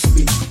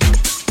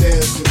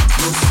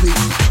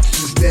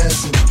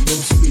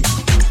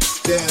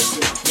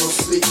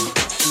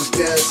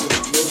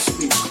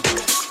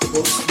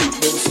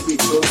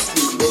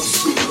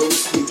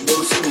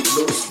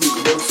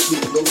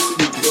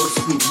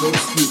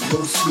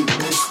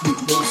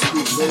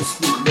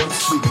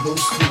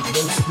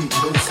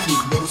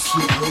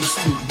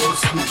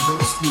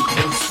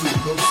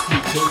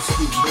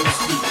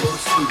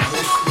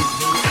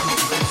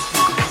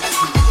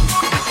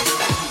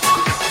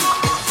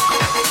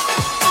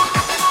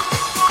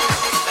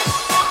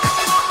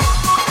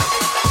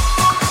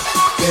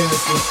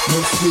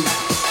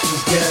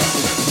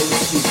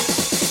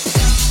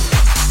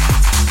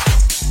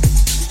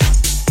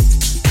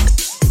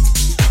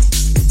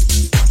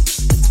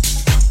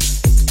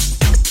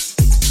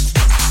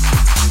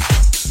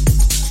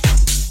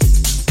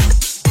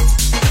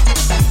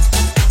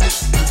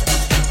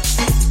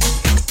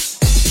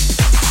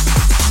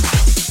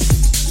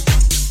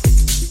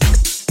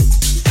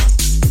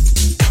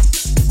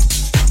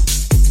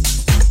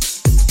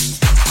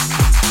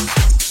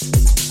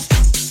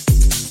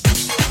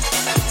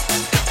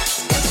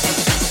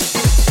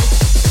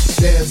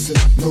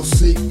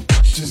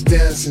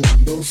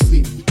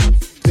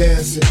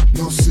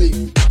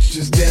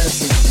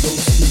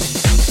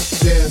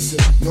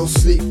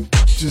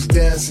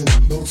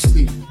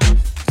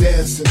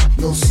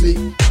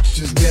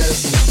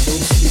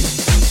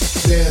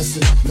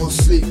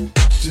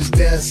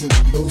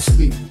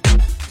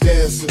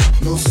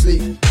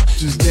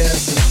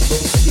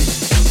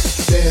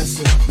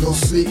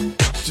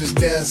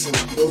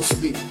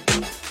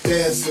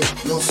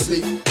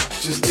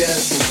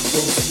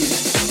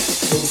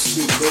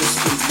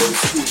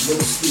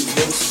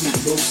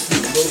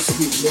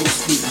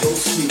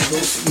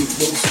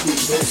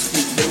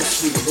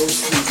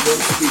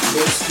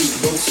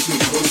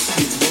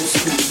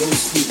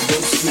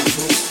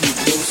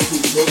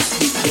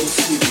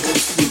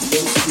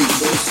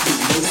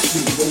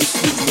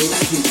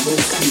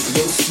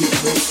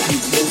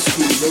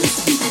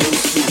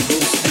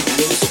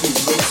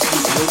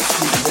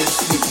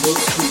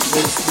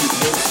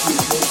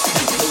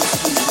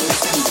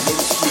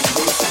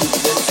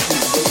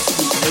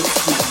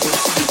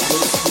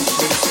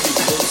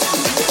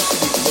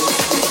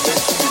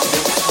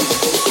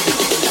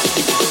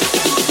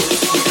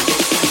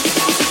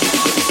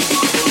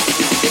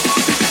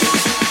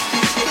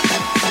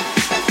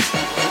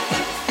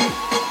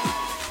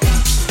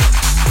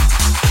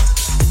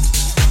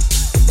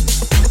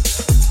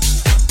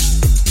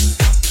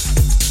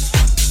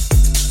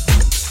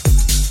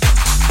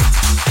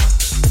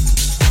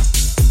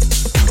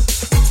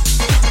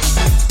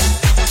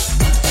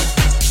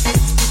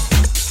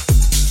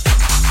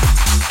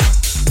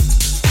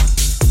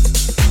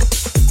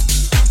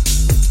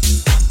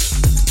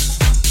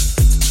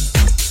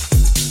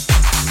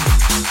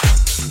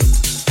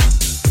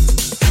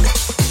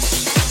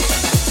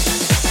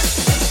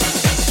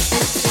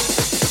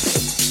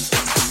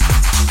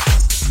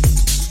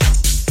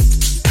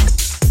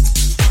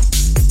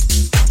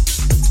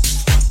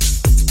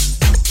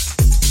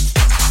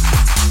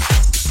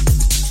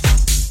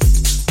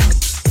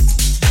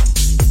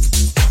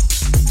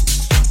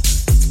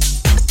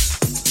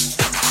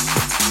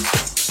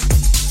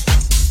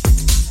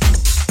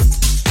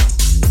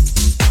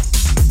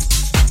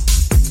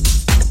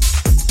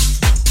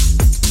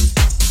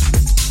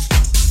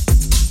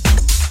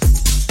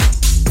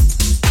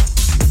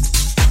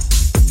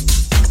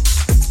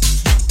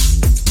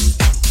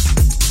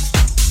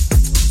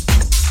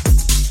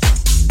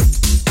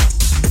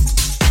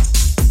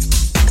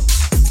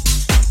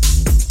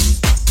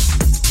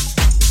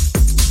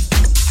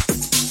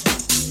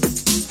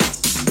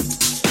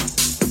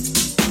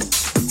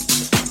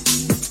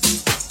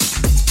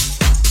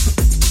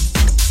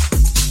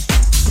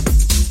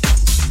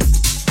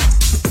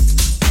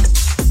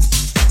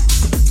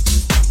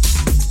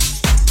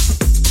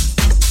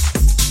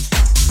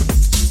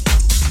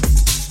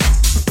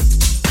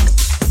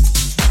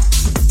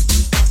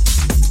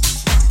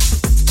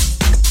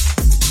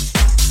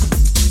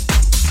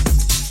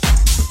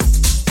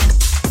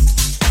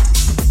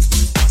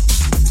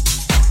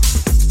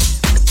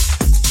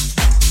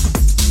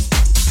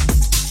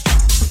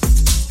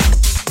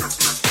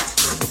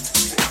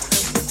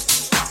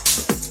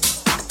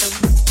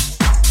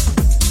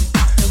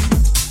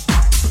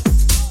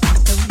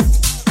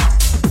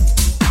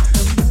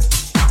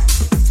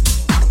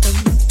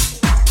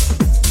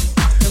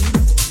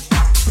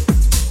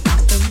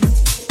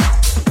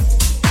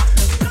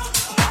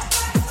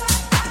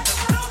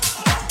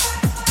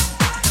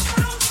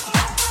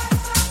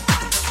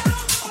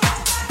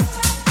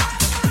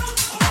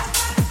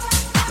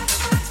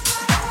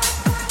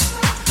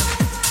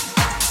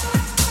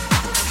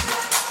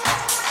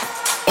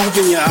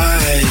 Open your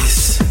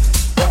eyes,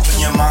 open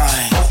your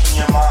mind,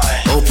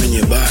 open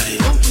your body.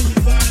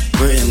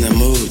 We're in the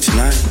mood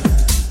tonight.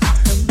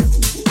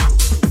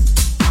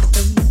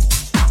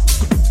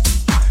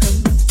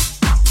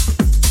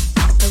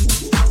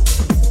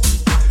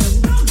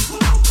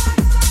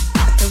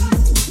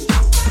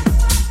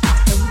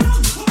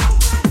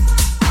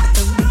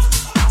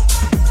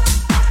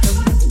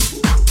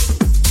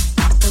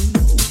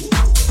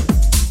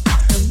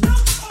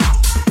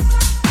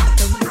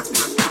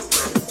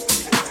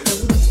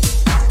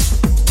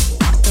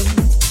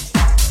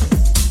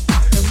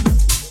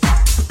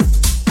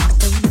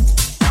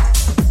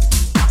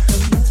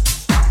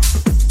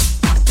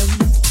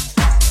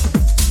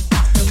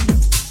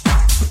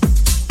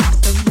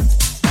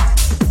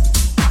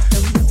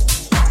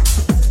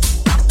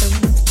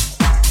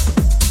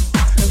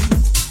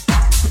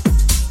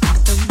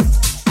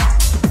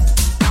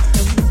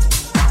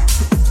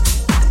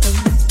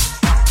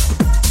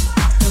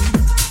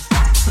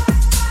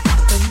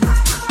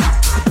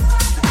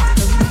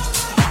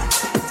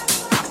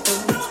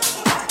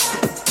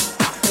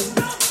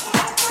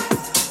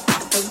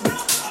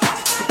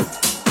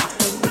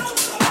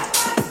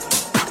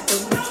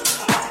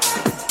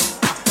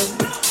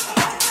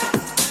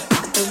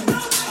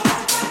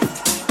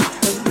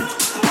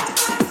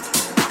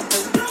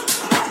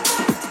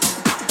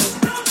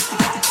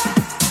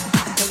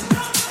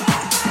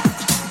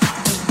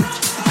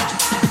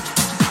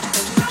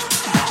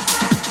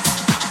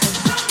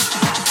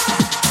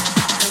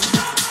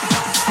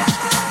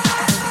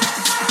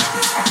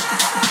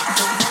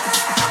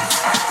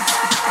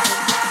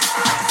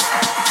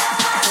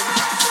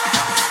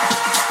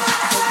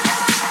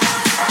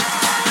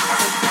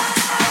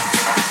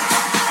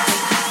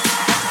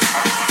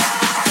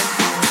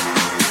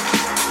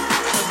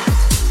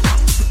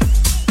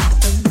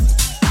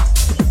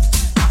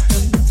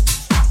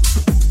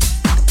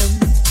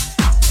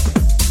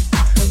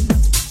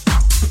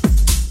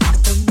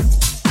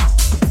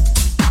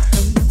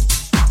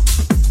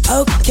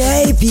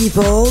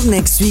 people.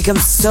 Next week I'm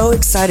so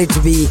excited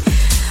to be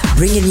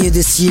bringing you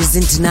this year's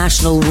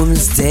International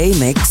Women's Day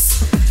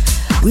mix.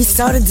 We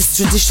started this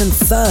tradition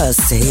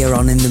first here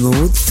on In The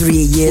Mood 3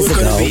 years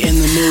ago. We're gonna be in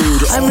the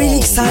mood. I'm really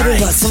excited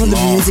about some of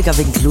the music I've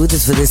included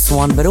for this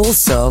one, but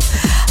also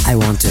I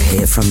want to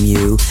hear from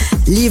you.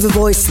 Leave a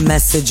voice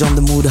message on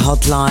the Mood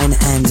hotline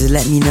and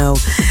let me know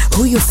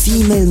who your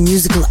female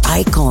musical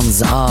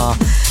icons are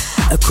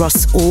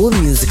across all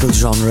musical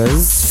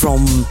genres,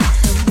 from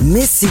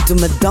Missy to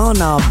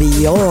Madonna,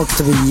 Bjork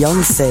to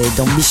Beyonce.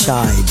 Don't be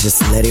shy, just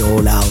let it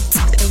all out.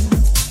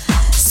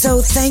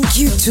 So thank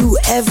you to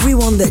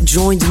everyone that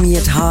joined me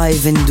at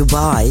Hive in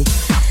Dubai.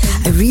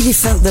 I really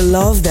felt the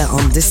love there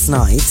on this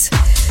night.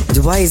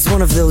 Dubai is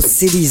one of those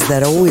cities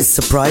that always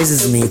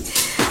surprises me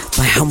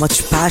by how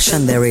much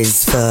passion there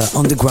is for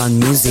underground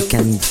music,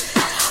 and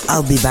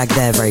I'll be back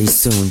there very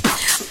soon.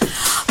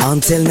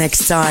 Until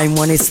next time,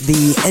 when it's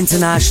the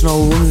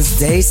International Women's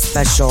Day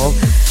special,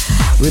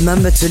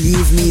 remember to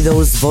leave me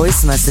those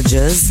voice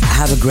messages.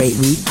 Have a great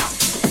week.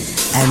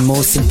 And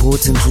most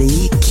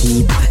importantly,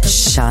 keep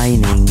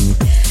shining,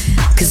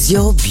 'cause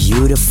you're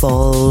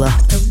beautiful.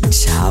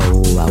 Ciao,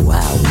 wow,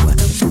 wow.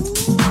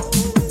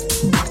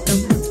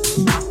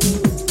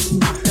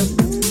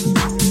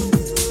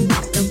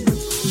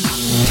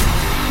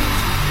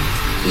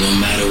 No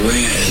matter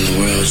where in the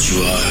world you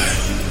are,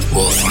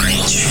 we'll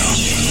find you.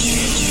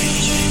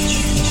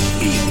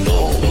 Be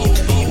bold.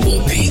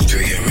 We'll be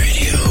through your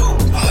radio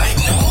like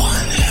no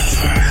one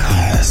ever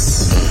has.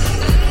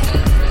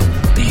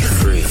 Be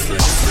free.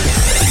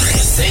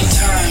 Same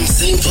time,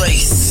 same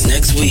place.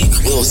 Next week,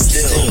 we'll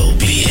still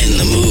be in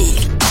the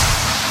mood.